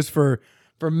scenarios for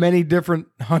many different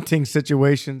hunting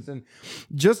situations, and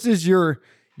just as you're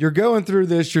going through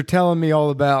this, you're telling me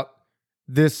all about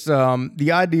this,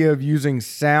 the idea of using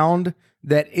sound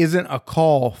that isn't a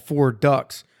call for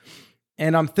ducks.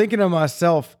 And I'm thinking to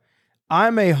myself,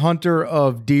 I'm a hunter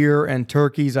of deer and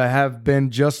turkeys. I have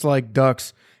been, just like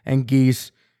ducks and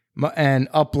geese and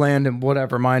upland and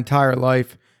whatever, my entire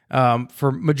life,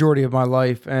 for majority of my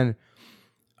life. And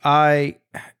I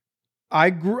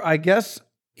guess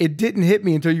it didn't hit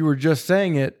me until you were just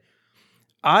saying it.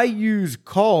 I use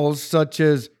calls such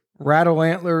as rattle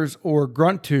antlers or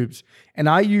grunt tubes. And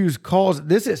I use calls,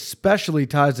 this especially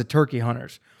ties to turkey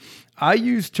hunters. I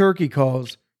use turkey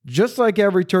calls just like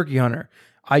every turkey hunter.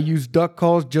 I use duck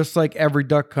calls just like every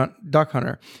duck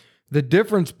hunter. The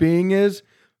difference being is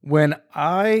when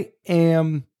I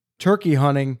am turkey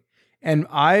hunting and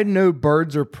I know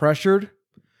birds are pressured,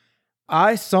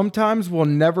 I sometimes will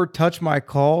never touch my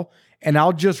call, and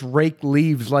I'll just rake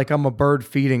leaves like I'm a bird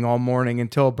feeding all morning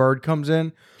until a bird comes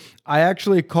in. I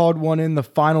actually called one in the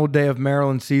final day of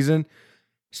Maryland season,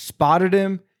 spotted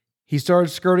him. He started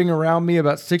skirting around me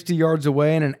about 60 yards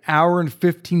away, and an hour and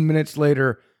 15 minutes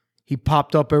later, he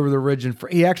popped up over the ridge. And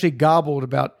he actually gobbled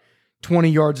about 20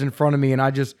 yards in front of me, and I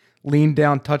just leaned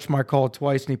down, touched my call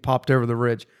twice, and he popped over the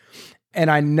ridge. And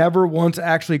I never once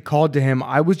actually called to him.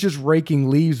 I was just raking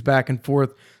leaves back and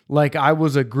forth like I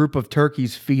was a group of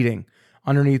turkeys feeding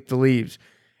underneath the leaves.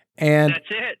 And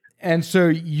that's it. And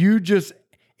so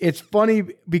it's funny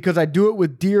because I do it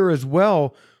with deer as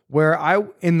well, where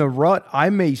in the rut, I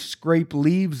may scrape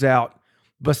leaves out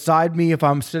beside me if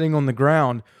I'm sitting on the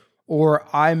ground, or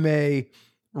I may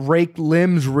rake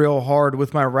limbs real hard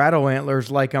with my rattle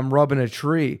antlers like I'm rubbing a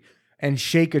tree and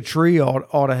shake a tree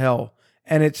all to hell.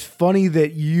 And it's funny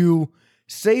that you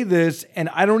say this and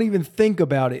I don't even think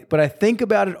about it, but I think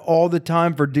about it all the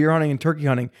time for deer hunting and turkey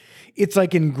hunting. It's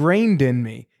like ingrained in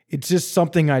me. It's just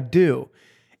something I do.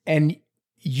 And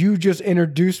you just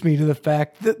introduced me to the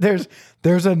fact that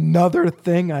there's another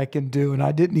thing I can do, and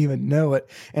I didn't even know it.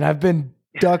 And I've been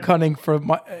duck hunting for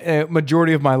my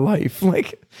majority of my life.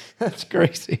 Like, that's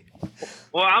crazy.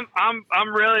 Well,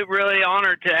 I'm really, really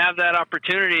honored to have that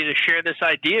opportunity to share this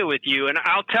idea with you. And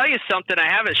I'll tell you something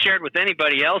I haven't shared with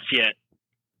anybody else yet,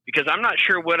 because I'm not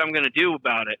sure what I'm going to do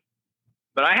about it.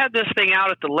 But I had this thing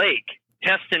out at the lake,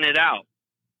 testing it out.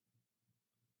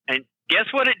 And guess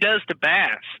what it does to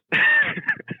bass?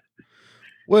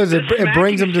 What is it? It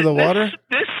brings them to the water?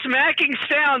 This smacking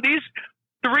sound, these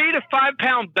 3 to 5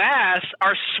 pound bass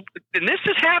are, and this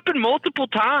has happened multiple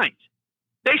times.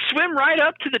 They swim right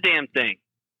up to the damn thing.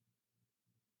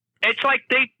 It's like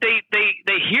they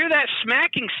hear that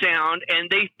smacking sound and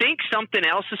they think something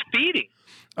else is feeding.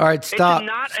 All right, stop.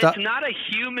 It's not a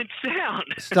human sound.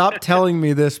 Stop telling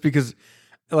me this, because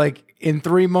like in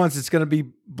 3 months it's going to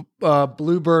be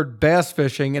bluebird bass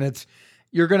fishing, and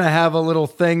you're going to have a little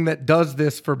thing that does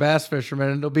this for bass fishermen,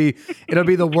 and it'll be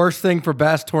the worst thing for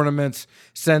bass tournaments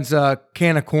since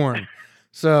can of corn.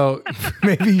 So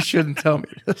maybe you shouldn't tell me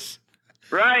this.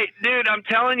 Right, dude, I'm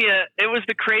telling you, it was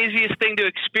the craziest thing to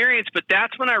experience, but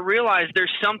that's when I realized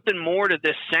there's something more to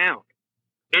this sound.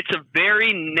 It's a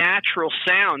very natural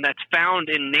sound that's found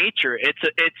in nature. It's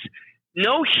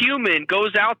no human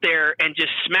goes out there and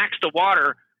just smacks the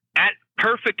water at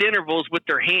perfect intervals with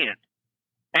their hand.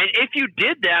 And if you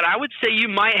did that, I would say you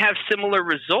might have similar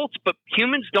results, but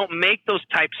humans don't make those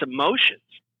types of motions.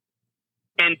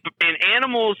 And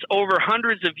animals over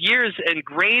hundreds of years,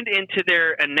 ingrained into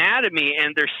their anatomy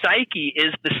and their psyche,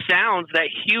 is the sounds that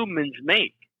humans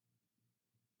make.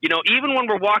 You know, even when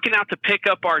we're walking out to pick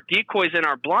up our decoys in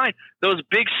our blind, those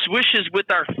big swishes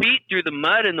with our feet through the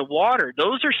mud and the water,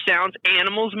 those are sounds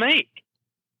animals make.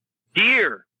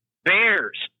 Deer,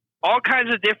 bears, all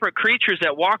kinds of different creatures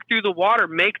that walk through the water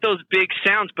make those big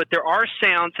sounds, but there are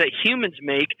sounds that humans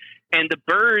make, and the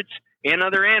birds and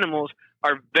other animals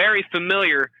are very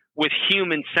familiar with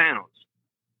human sounds.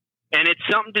 And it's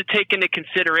something to take into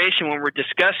consideration when we're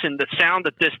discussing the sound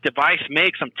that this device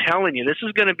makes. I'm telling you, this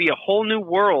is going to be a whole new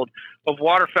world of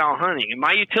waterfowl hunting. And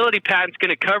my utility patent's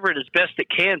going to cover it as best it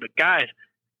can. But guys,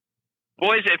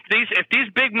 boys, if these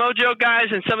big mojo guys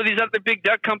and some of these other big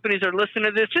duck companies are listening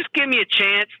to this, just give me a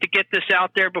chance to get this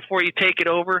out there before you take it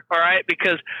over, all right?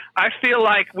 Because I feel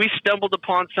like we stumbled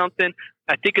upon something.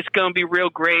 I think it's going to be real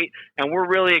great, and we're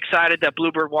really excited that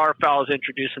Bluebird Waterfowl is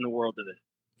introducing the world to this.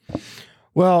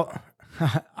 Well,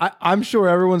 I'm sure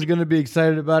everyone's going to be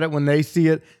excited about it when they see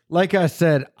it. Like I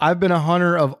said, I've been a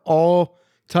hunter of all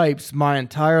types my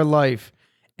entire life,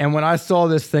 and when I saw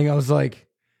this thing, I was like,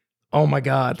 oh my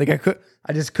God. Like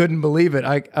I just couldn't believe it.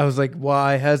 I was like,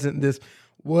 why hasn't this,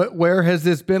 where has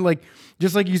this been? Like,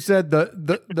 just like you said,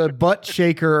 the butt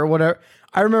shaker or whatever.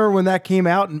 I remember when that came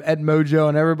out at Mojo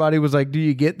and everybody was like, do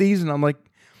you get these? And I'm like,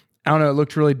 I don't know. It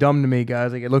looks really dumb to me,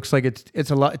 guys. Like, it looks like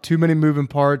it's a lot, too many moving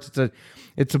parts.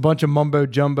 It's a bunch of mumbo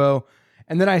jumbo.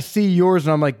 And then I see yours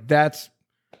and I'm like, that's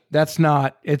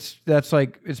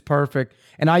perfect.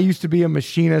 And I used to be a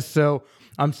machinist, so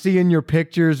I'm seeing your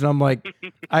pictures and I'm like,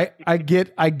 I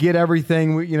get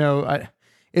everything. You know,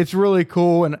 it's really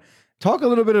cool. And talk a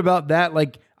little bit about that.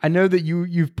 Like, I know that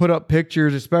you've put up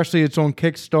pictures, especially it's on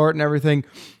Kickstart and everything,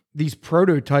 these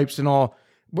prototypes and all.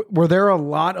 Were there a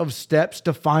lot of steps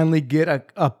to finally get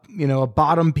a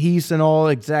bottom piece and all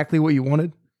exactly what you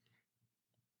wanted?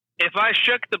 If I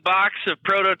shook the box of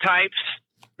prototypes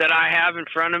that I have in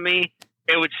front of me,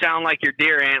 it would sound like your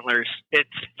deer antlers. It's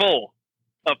full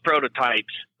of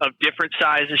prototypes of different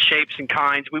sizes, shapes, and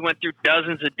kinds. We went through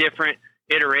dozens of different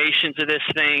iterations of this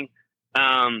thing.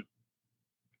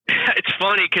 It's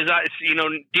funny because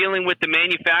dealing with the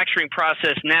manufacturing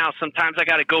process now, sometimes I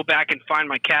got to go back and find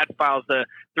my CAD files, the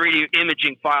 3D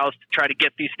imaging files, to try to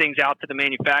get these things out to the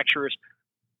manufacturers.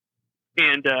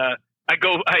 And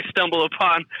I stumble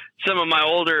upon some of my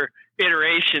older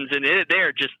iterations, and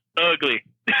they're just ugly.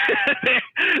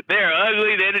 They're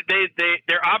ugly.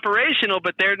 They're operational,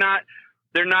 but they're not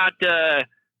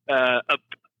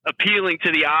appealing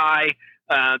to the eye.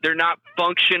 They're not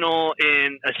functional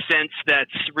in a sense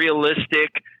that's realistic.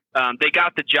 They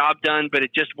got the job done, but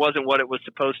it just wasn't what it was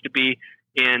supposed to be.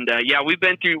 And we've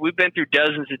been through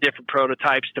dozens of different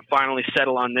prototypes to finally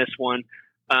settle on this one.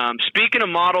 Speaking of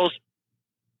models,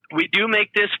 we do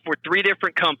make this for 3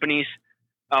 different companies.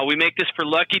 We make this for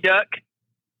Lucky Duck,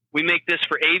 we make this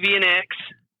for Avian X,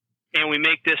 and we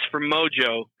make this for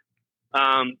Mojo.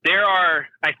 There are,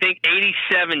 I think,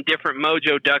 87 different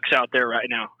Mojo ducks out there right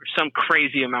now, or some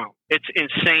crazy amount. It's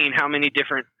insane how many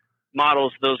different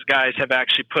models those guys have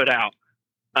actually put out.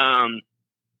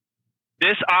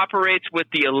 This operates with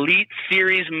the Elite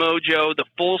Series Mojo, the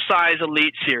full-size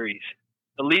Elite Series.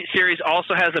 Elite Series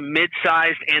also has a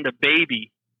mid-sized and a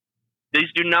baby.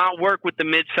 These do not work with the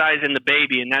mid-size and the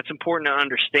baby, and that's important to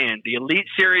understand. The Elite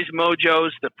Series Mojos,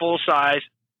 the full-size,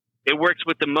 it works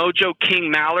with the Mojo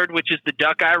King Mallard, which is the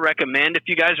duck I recommend if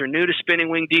you guys are new to spinning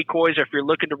wing decoys, or if you're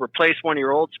looking to replace one of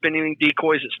your old spinning wing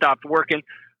decoys that stopped working.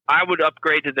 I would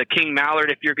upgrade to the King Mallard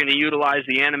if you're going to utilize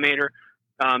the animator.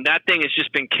 That thing has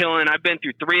just been killing. I've been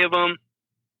through 3 of them,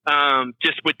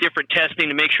 just with different testing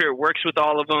to make sure it works with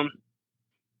all of them.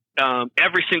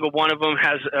 Every single one of them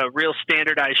has a real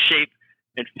standardized shape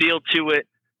and feel to it.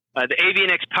 The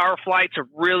AVNX Power Flight's a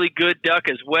really good duck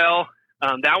as well.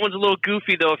 That one's a little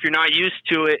goofy, though, if you're not used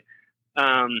to it.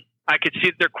 I could see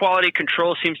that their quality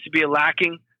control seems to be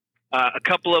lacking. A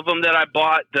couple of them that I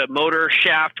bought, the motor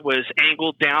shaft was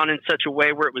angled down in such a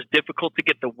way where it was difficult to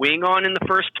get the wing on in the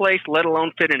first place, let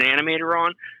alone fit an animator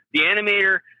on. The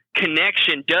animator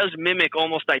connection does mimic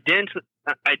almost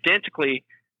identically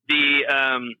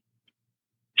the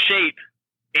shape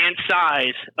and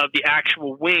size of the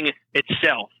actual wing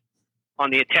itself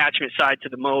on the attachment side to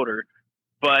the motor.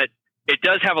 But it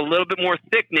does have a little bit more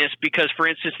thickness because, for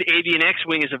instance, the AVNX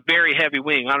wing is a very heavy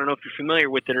wing. I don't know if you're familiar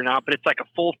with it or not, but it's like a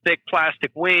full, thick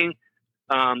plastic wing.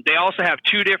 They also have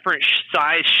 2 different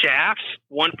size shafts,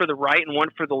 one for the right and one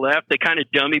for the left. They kind of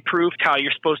dummy-proofed how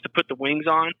you're supposed to put the wings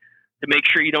on to make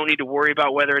sure you don't need to worry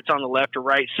about whether it's on the left or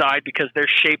right side, because their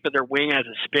shape of their wing as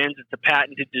it spins, it's a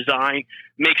patented design,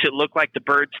 makes it look like the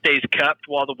bird stays cupped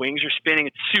while the wings are spinning.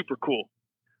 It's super cool.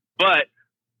 But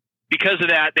because of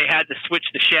that, they had to switch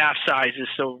the shaft sizes.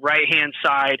 So right-hand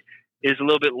side is a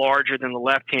little bit larger than the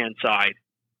left-hand side.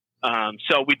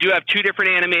 So we do have 2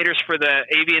 different animators for the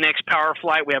AVNX Power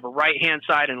Flight. We have a right-hand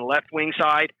side and a left wing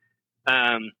side.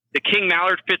 The King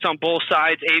Mallard fits on both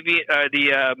sides.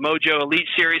 The Mojo Elite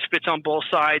Series fits on both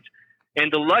sides. And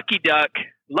the Lucky Duck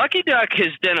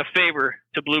has done a favor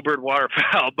to Bluebird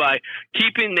Waterfowl by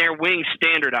keeping their wings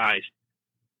standardized.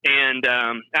 And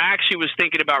I actually was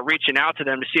thinking about reaching out to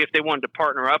them to see if they wanted to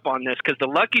partner up on this, because the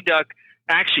Lucky Duck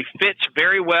actually fits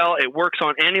very well. It works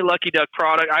on any Lucky Duck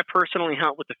product. I personally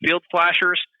hunt with the field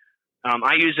flashers.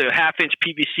 I use a 1/2-inch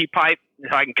PVC pipe.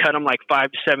 So I can cut them like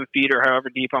 5 to 7 feet or however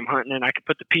deep I'm hunting, and I can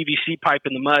put the PVC pipe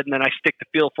in the mud, and then I stick the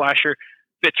field flasher.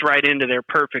 Fits right into there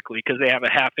perfectly because they have a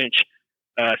 1/2-inch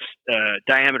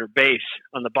diameter base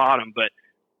on the bottom. But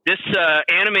this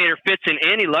animator fits in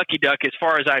any Lucky Duck as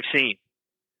far as I've seen.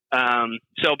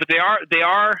 But they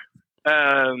are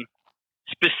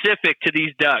specific to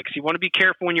these ducks. You want to be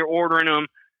careful when you're ordering them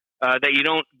that you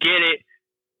don't get it,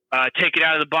 take it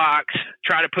out of the box,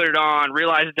 try to put it on,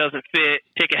 realize it doesn't fit,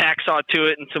 take a hacksaw to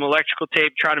it and some electrical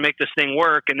tape, try to make this thing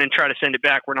work, and then try to send it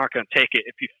back. We're not going to take it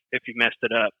if you messed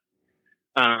it up.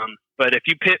 But if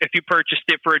you purchased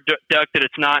it for a duck that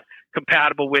it's not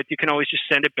compatible with, you can always just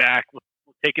send it back. We'll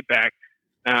take it back.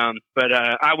 But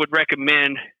I would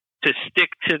recommend to stick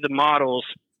to the models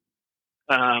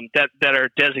that are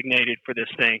designated for this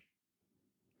thing.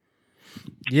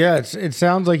 Yeah, it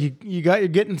sounds like you're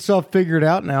getting stuff figured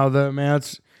out now, though, man.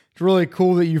 It's really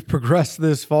cool that you've progressed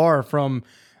this far from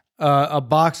a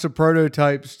box of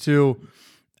prototypes to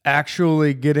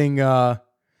actually getting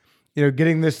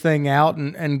this thing out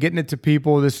and getting it to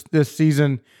people this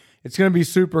season. It's going to be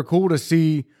super cool to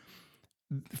see,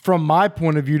 from my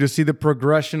point of view, to see the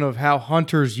progression of how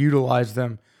hunters utilize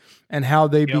them and how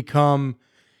they become.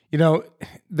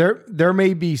 There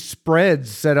may be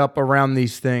spreads set up around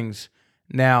these things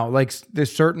now, like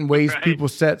there's certain ways people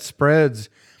set spreads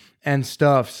and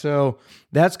stuff. So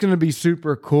that's going to be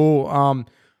super cool.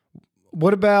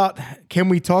 What about, can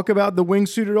we talk about the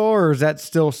wingsuit at all, or is that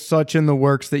still such in the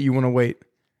works that you want to wait?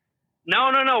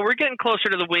 No. We're getting closer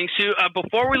to the wingsuit.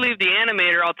 Before we leave the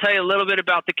animator, I'll tell you a little bit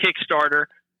about the Kickstarter,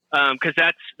 because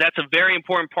that's a very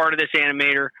important part of this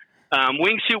animator.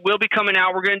 Wingsuit will be coming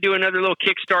out. We're going to do another little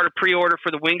Kickstarter pre-order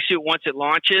for the wingsuit once it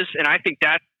launches, and I think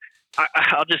that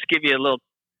I'll just give you a little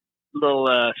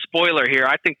spoiler here.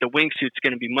 I think the wingsuit's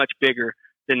going to be much bigger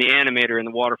than the animator in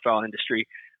the waterfowl industry.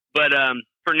 But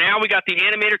for now, we got the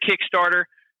animator Kickstarter,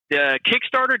 the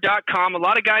Kickstarter.com. A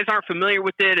lot of guys aren't familiar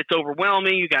with it. It's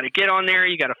overwhelming. You got to get on there.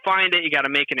 You got to find it. You got to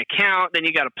make an account. Then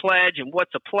you got to pledge. And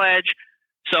what's a pledge?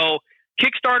 So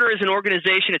Kickstarter is an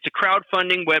organization. It's a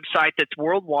crowdfunding website that's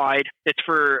worldwide. It's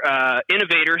for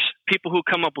innovators, people who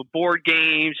come up with board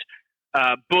games,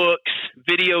 books,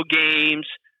 video games,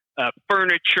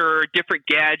 furniture, different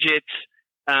gadgets.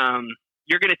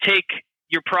 You're going to take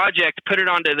your project, put it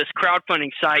onto this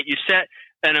crowdfunding site. You set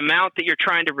an amount that you're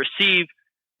trying to receive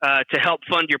to help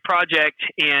fund your project,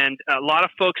 and a lot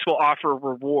of folks will offer a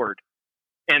reward.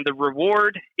 And the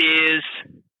reward is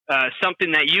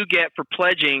something that you get for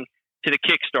pledging to the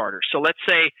Kickstarter. So let's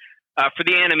say for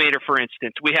the animator, for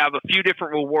instance, we have a few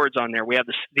different rewards on there. We have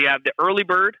the early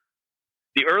bird.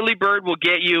 The early bird will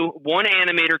get you one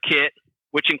animator kit,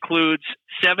 which includes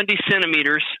 70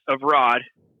 centimeters of rod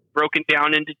broken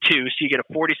down into two. So you get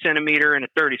a 40 centimeter and a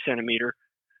 30 centimeter.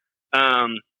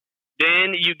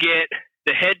 Then you get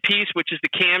the headpiece, which is the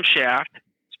camshaft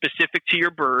specific to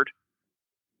your bird.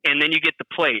 And then you get the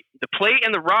plate. The plate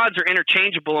and the rods are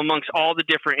interchangeable amongst all the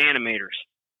different animators.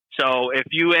 So if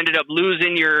you ended up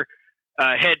losing your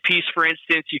headpiece, for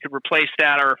instance, you could replace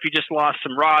that. Or if you just lost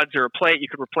some rods or a plate, you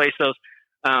could replace those.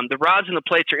 The rods and the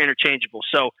plates are interchangeable.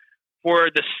 So for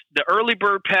the early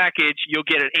bird package, you'll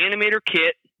get an animator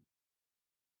kit,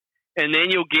 and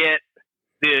then you'll get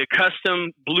the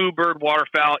custom Bluebird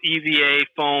Waterfowl EVA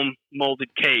foam molded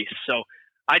case. So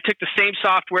I took the same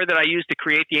software that I used to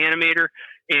create the animator,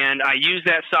 and I used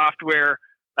that software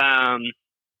kind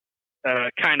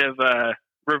of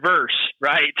reverse,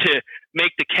 right, to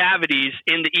make the cavities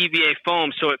in the EVA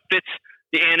foam so it fits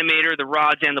the animator, the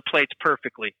rods, and the plates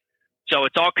perfectly. So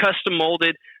it's all custom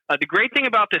molded. The great thing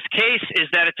about this case is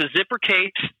that it's a zipper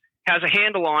case, has a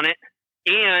handle on it,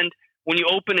 and when you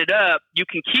open it up, you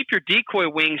can keep your decoy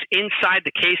wings inside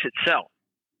the case itself.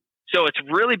 So it's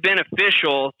really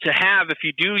beneficial to have, if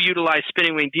you do utilize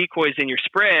spinning wing decoys in your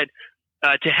spread,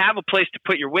 to have a place to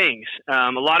put your wings.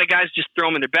 A lot of guys just throw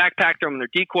them in their backpack, throw them in their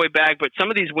decoy bag, but some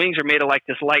of these wings are made of like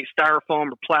this light styrofoam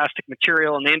or plastic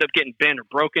material, and they end up getting bent or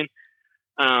broken.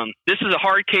 This is a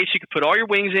hard case you can put all your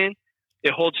wings in.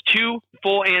 It holds 2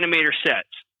 full animator sets.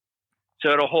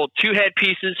 So it'll hold 2 head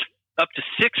pieces, up to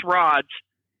 6 rods,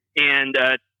 and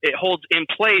it holds in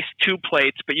place 2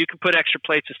 plates, but you can put extra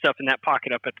plates and stuff in that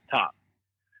pocket up at the top.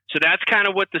 So that's kind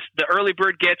of what the early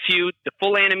bird gets you, the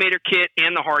full animator kit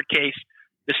and the hard case.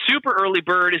 The super early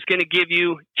bird is going to give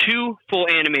you 2 full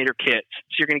animator kits.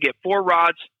 So you're going to get 4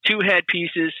 rods, 2 head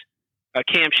pieces,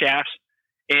 camshafts,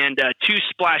 and 2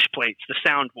 splash plates, the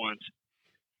sound ones.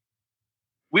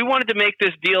 We wanted to make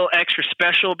this deal extra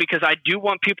special because I do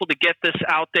want people to get this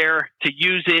out there, to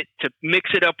use it, to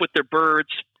mix it up with their birds.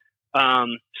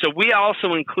 So we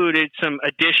also included some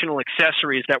additional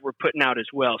accessories that we're putting out as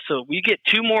well. So we get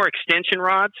 2 more extension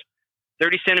rods,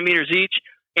 30 centimeters each,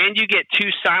 and you get 2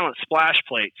 silent splash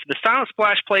plates. The silent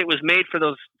splash plate was made for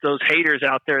those haters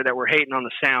out there that were hating on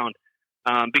the sound.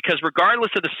 Because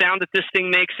regardless of the sound that this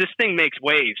thing makes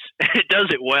waves. It does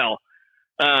it well.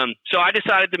 So I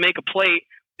decided to make a plate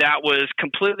that was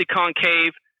completely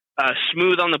concave,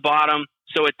 smooth on the bottom.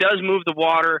 So it does move the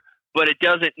water, but it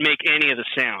doesn't make any of the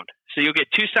sound. So you'll get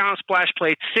 2 silent splash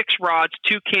plates, 6 rods,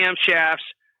 2 camshafts,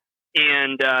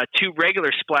 and 2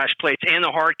 regular splash plates and the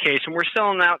hard case. And we're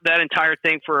selling out that entire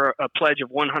thing for a pledge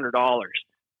of $100.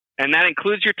 And that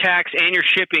includes your tax and your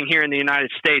shipping here in the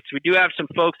United States. We do have some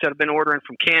folks that have been ordering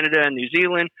from Canada and New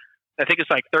Zealand. I think it's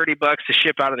like $30 to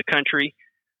ship out of the country.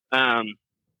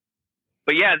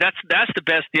 But yeah, that's the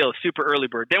best deal, super early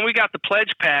bird. Then we got the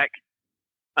pledge pack.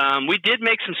 We did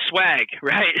make some swag,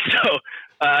 right? So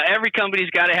every company's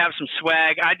got to have some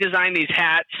swag. I designed these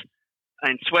hats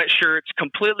and sweatshirts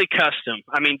completely custom.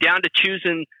 I mean, down to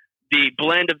choosing the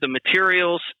blend of the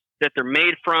materials that they're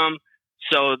made from.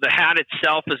 So the hat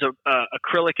itself is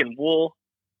acrylic and wool.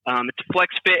 It's a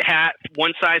flex fit hat,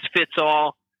 one size fits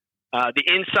all. The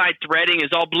inside threading is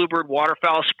all Bluebird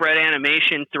Waterfowl spread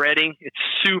animation threading. It's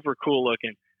super cool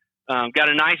looking. Got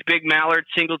a nice big mallard,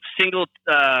 single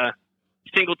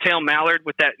tail mallard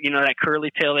with that, that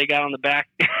curly tail they got on the back.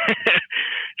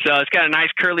 So it's got a nice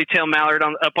curly tail mallard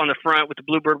up on the front with the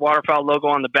Bluebird Waterfowl logo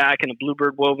on the back and a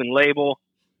Bluebird woven label.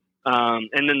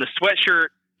 And then the sweatshirt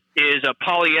is a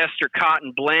polyester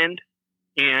cotton blend.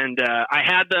 And I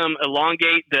had them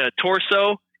elongate the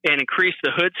torso and increase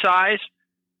the hood size.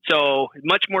 So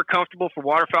much more comfortable for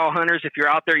waterfowl hunters. If you're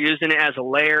out there using it as a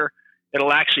layer,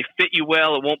 it'll actually fit you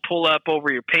well. It won't pull up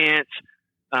over your pants,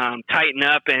 tighten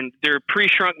up, and they're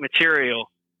pre-shrunk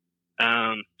material.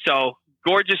 So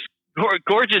gorgeous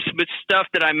stuff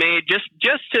that I made just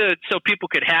so people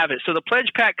could have it. So the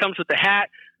pledge pack comes with a hat,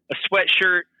 a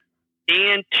sweatshirt,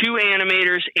 and 2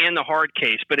 animators and the hard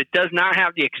case, but it does not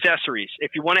have the accessories.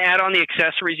 If you want to add on the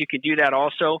accessories, you can do that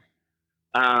also.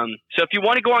 So if you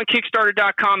want to go on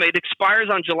Kickstarter.com, it expires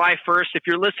on July 1st. If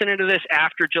you're listening to this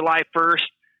after July 1st,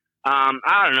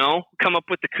 I don't know, come up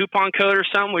with the coupon code or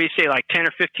something where you say like 10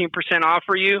 or 15% off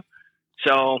for you.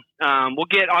 So,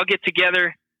 I'll get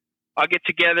together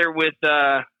with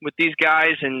these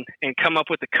guys and come up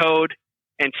with a code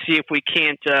and see if we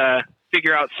can't,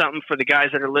 figure out something for the guys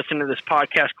that are listening to this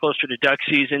podcast closer to duck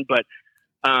season. But,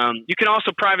 You can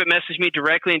also private message me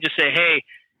directly and just say, hey,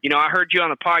 I heard you on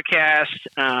the podcast,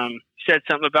 said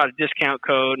something about a discount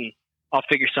code, and I'll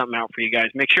figure something out for you guys.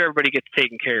 Make sure everybody gets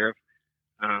taken care of.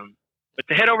 But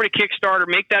to head over to Kickstarter,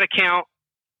 make that account.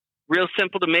 Real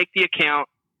simple to make the account.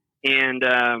 And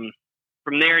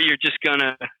from there, you're just going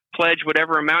to pledge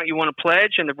whatever amount you want to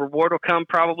pledge, and the reward will come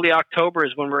probably October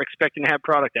is when we're expecting to have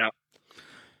product out.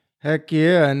 Heck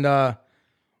yeah. And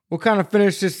we'll kind of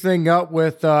finish this thing up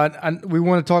with, we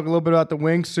want to talk a little bit about the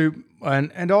wingsuit.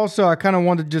 And also, I kind of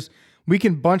want to we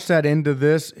can bunch that into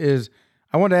this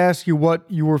I want to ask you what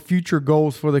your future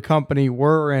goals for the company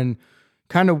were and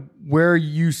kind of where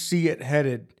you see it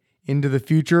headed into the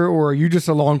future, or are you just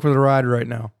along for the ride right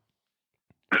now?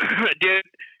 Dude,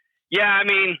 yeah,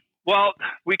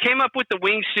 we came up with the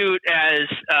wingsuit as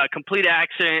a complete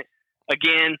accident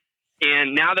again.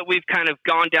 And now that we've kind of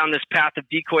gone down this path of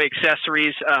Decoy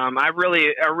accessories, I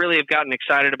really have gotten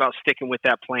excited about sticking with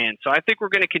that plan. So I think we're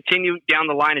going to continue down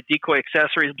the line of Decoy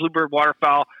accessories. Bluebird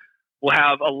Waterfowl will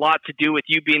have a lot to do with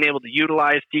you being able to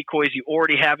utilize decoys you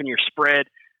already have in your spread.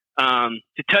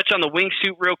 To touch on the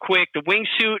wingsuit real quick, the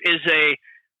wingsuit is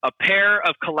a pair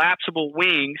of collapsible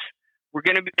wings. We're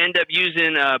going to end up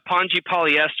using Ponji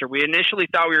polyester. We initially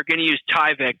thought we were going to use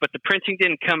Tyvek, but the printing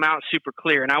didn't come out super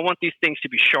clear, and I want these things to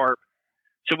be sharp.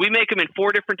 So we make them in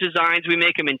 4 different designs. We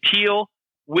make them in teal,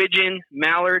 widgeon,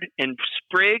 mallard, and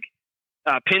sprig,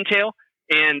 pintail,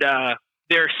 and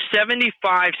they're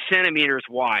 75 centimeters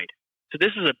wide. So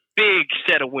this is a big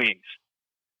set of wings.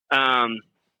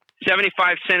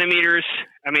 75 centimeters.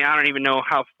 I don't even know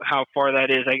how far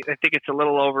that is. I think it's a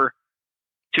little over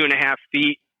 2.5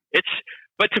 feet.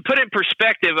 But to put it in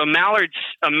perspective, a mallard's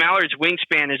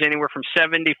wingspan is anywhere from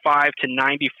 75 to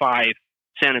 95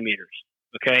 centimeters.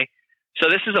 Okay. So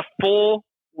this is a full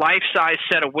life-size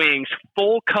set of wings,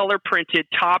 full color printed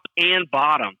top and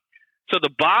bottom. So the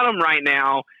bottom right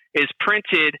now is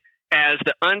printed as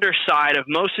the underside of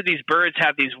most of these birds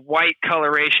have these white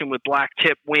coloration with black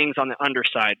tip wings on the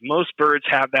underside. Most birds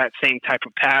have that same type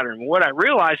of pattern. What I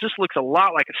realized, this looks a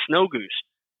lot like a snow goose.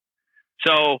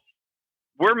 So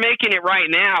we're making it right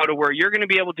now to where you're going to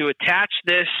be able to attach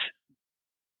this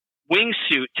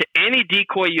wingsuit to any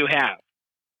decoy you have.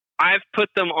 I've put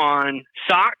them on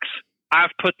socks. I've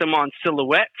put them on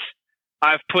silhouettes.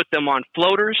 I've put them on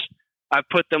floaters. I've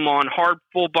put them on hard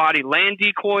full body land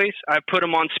decoys. I've put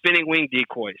them on spinning wing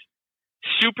decoys.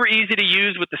 Super easy to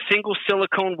use with a single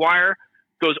silicone wire.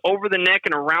 Goes over the neck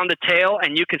and around the tail,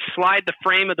 and you can slide the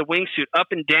frame of the wingsuit up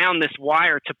and down this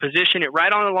wire to position it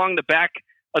right on along the back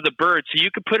of the bird. So you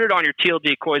could put it on your teal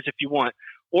decoys if you want,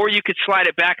 or you could slide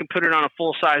it back and put it on a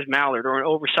full-size mallard or an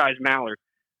oversized mallard.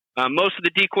 Most of the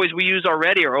decoys we use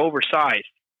already are oversized.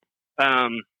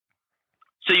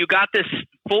 So you got this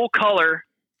full color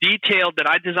detailed that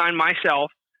I designed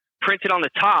myself, printed on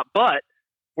the top, but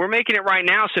we're making it right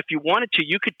now. So if you wanted to,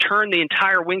 you could turn the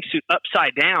entire wingsuit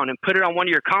upside down and put it on one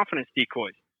of your confidence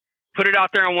decoys. Put it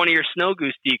out there on one of your snow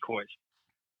goose decoys.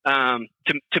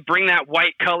 To bring that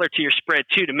white color to your spread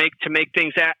too, to make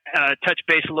things touch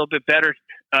base a little bit better,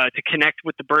 to connect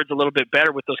with the birds a little bit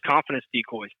better with those confidence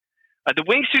decoys. The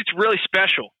wingsuit's really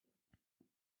special.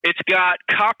 It's got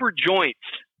copper joints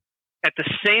at the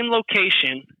same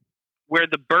location where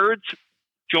the bird's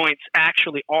joints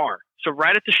actually are. So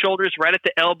right at the shoulders, right at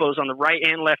the elbows on the right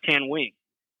and left hand wing.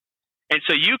 And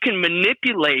so you can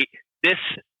manipulate this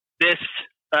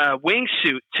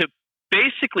wingsuit to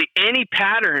basically any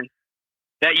pattern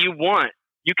that you want.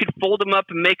 You could fold them up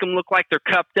and make them look like they're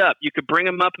cupped up. You could bring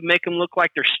them up and make them look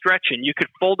like they're stretching. You could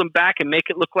fold them back and make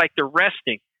it look like they're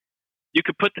resting. You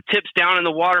could put the tips down in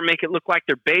the water, make it look like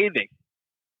they're bathing.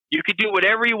 You could do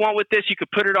whatever you want with this. You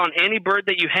could put it on any bird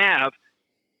that you have.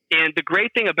 And the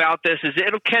great thing about this is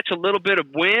it'll catch a little bit of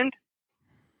wind.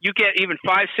 You get even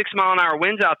 5-6 mile an hour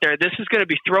winds out there. This is going to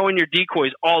be throwing your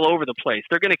decoys all over the place.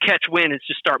 They're going to catch wind and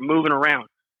just start moving around.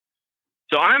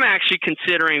 So I'm actually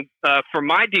considering, for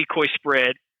my decoy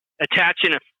spread,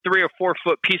 attaching a 3 or 4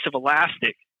 foot piece of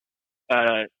elastic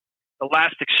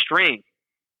string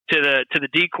to the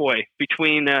decoy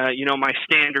between my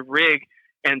standard rig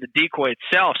and the decoy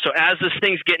itself. So as this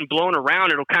thing's getting blown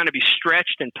around, it'll kind of be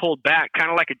stretched and pulled back, kind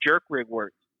of like a jerk rig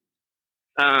works.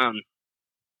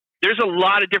 There's a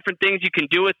lot of different things you can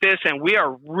do with this, and we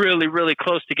are really, really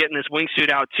close to getting this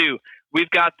wingsuit out too. We've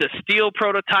got the steel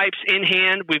prototypes in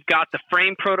hand. We've got the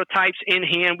frame prototypes in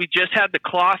hand. We just had the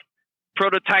cloth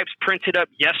prototypes printed up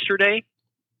yesterday.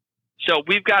 So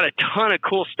we've got a ton of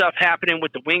cool stuff happening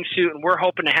with the wingsuit, and we're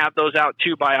hoping to have those out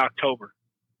too by October.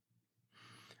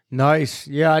 Nice.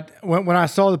 Yeah. When I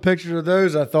saw the pictures of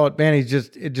those, I thought, man, it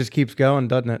just keeps going,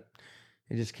 doesn't it?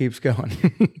 It just keeps going.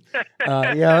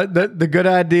 Yeah, the good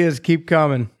ideas keep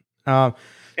coming. Yeah,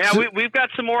 we've got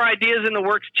some more ideas in the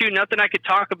works too. Nothing I could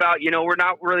talk about. We're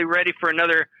not really ready for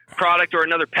another product or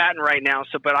another patent right now.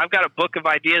 But I've got a book of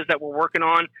ideas that we're working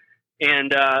on,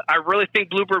 and I really think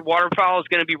Bluebird Waterfowl is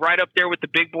going to be right up there with the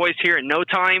big boys here in no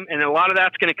time. And a lot of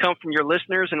that's going to come from your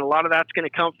listeners, and a lot of that's going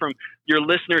to come from your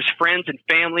listeners' friends and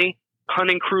family,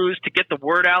 hunting crews, to get the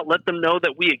word out. Let them know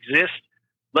that we exist.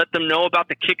 Let them know about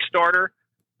the Kickstarter.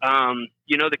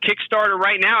 The Kickstarter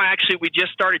right now, actually, we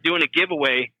just started doing a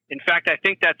giveaway. In fact, I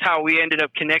think that's how we ended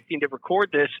up connecting to record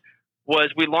this, was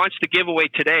we launched the giveaway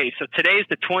today. So today's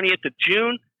the 20th of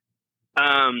June.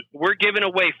 We're giving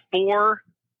away 4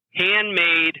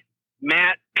 handmade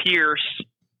Matt Pierce,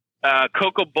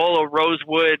 Cocobolo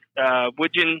Rosewood,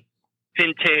 Widgeon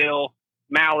Pintail,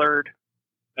 Mallard,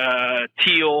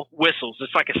 Teal whistles.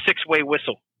 It's like a 6-way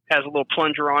whistle. Has a little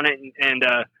plunger on it. And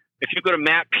if you go to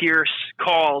Matt Pierce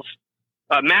calls,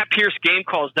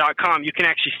 MattPierceGameCalls.com, you can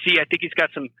actually see, I think he's got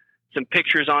some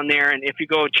pictures on there. And if you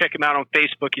go and check him out on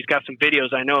Facebook, he's got some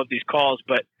videos, I know, of these calls.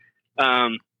 But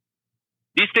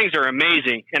these things are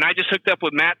amazing. And I just hooked up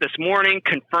with Matt this morning,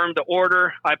 confirmed the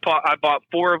order. I bought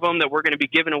 4 of them that we're going to be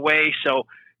giving away. So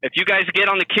if you guys get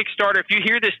on the Kickstarter, if you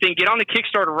hear this thing, get on the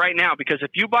Kickstarter right now, because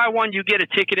if you buy one, you get a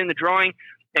ticket in the drawing.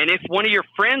 And if one of your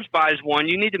friends buys one,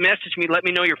 you need to message me, let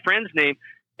me know your friend's name,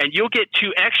 and you'll get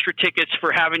 2 extra tickets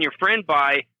for having your friend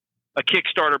buy a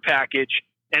Kickstarter package.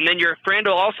 And then your friend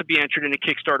will also be entered in a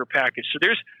Kickstarter package. So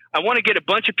I want to get a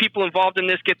bunch of people involved in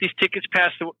this, get these tickets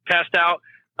passed out.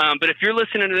 But if you're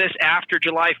listening to this after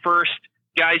July 1st,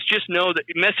 guys, just know that,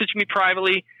 message me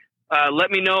privately. Let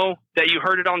me know that you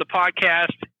heard it on the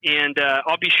podcast, and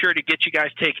I'll be sure to get you guys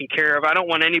taken care of. I don't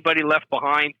want anybody left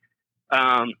behind.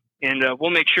 And we'll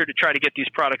make sure to try to get these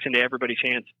products into everybody's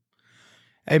hands.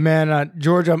 Hey, man,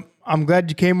 George, I'm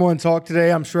glad you came on and talked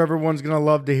today. I'm sure everyone's going to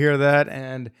love to hear that,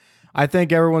 and I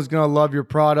think everyone's going to love your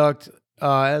product.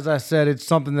 As I said, it's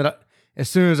something that as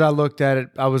soon as I looked at it,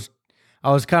 I was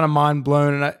kind of mind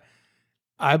blown, and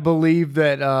I believe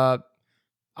that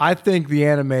I think the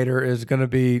animator is going to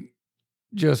be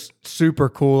just super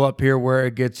cool up here where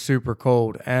it gets super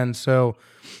cold. And so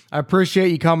I appreciate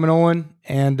you coming on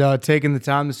and taking the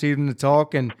time this evening to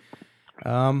talk. And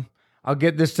I'll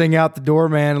get this thing out the door,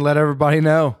 man, and let everybody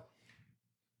know.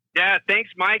 Yeah, thanks,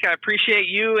 Mike. I appreciate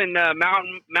you and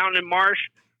Mountain and Marsh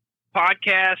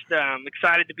podcast. I'm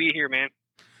excited to be here, man.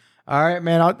 All right,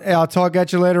 man. I'll talk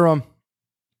at you later on.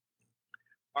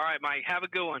 All right, Mike. Have a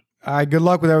good one. All right. Good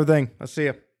luck with everything. I'll see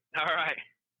you. All right.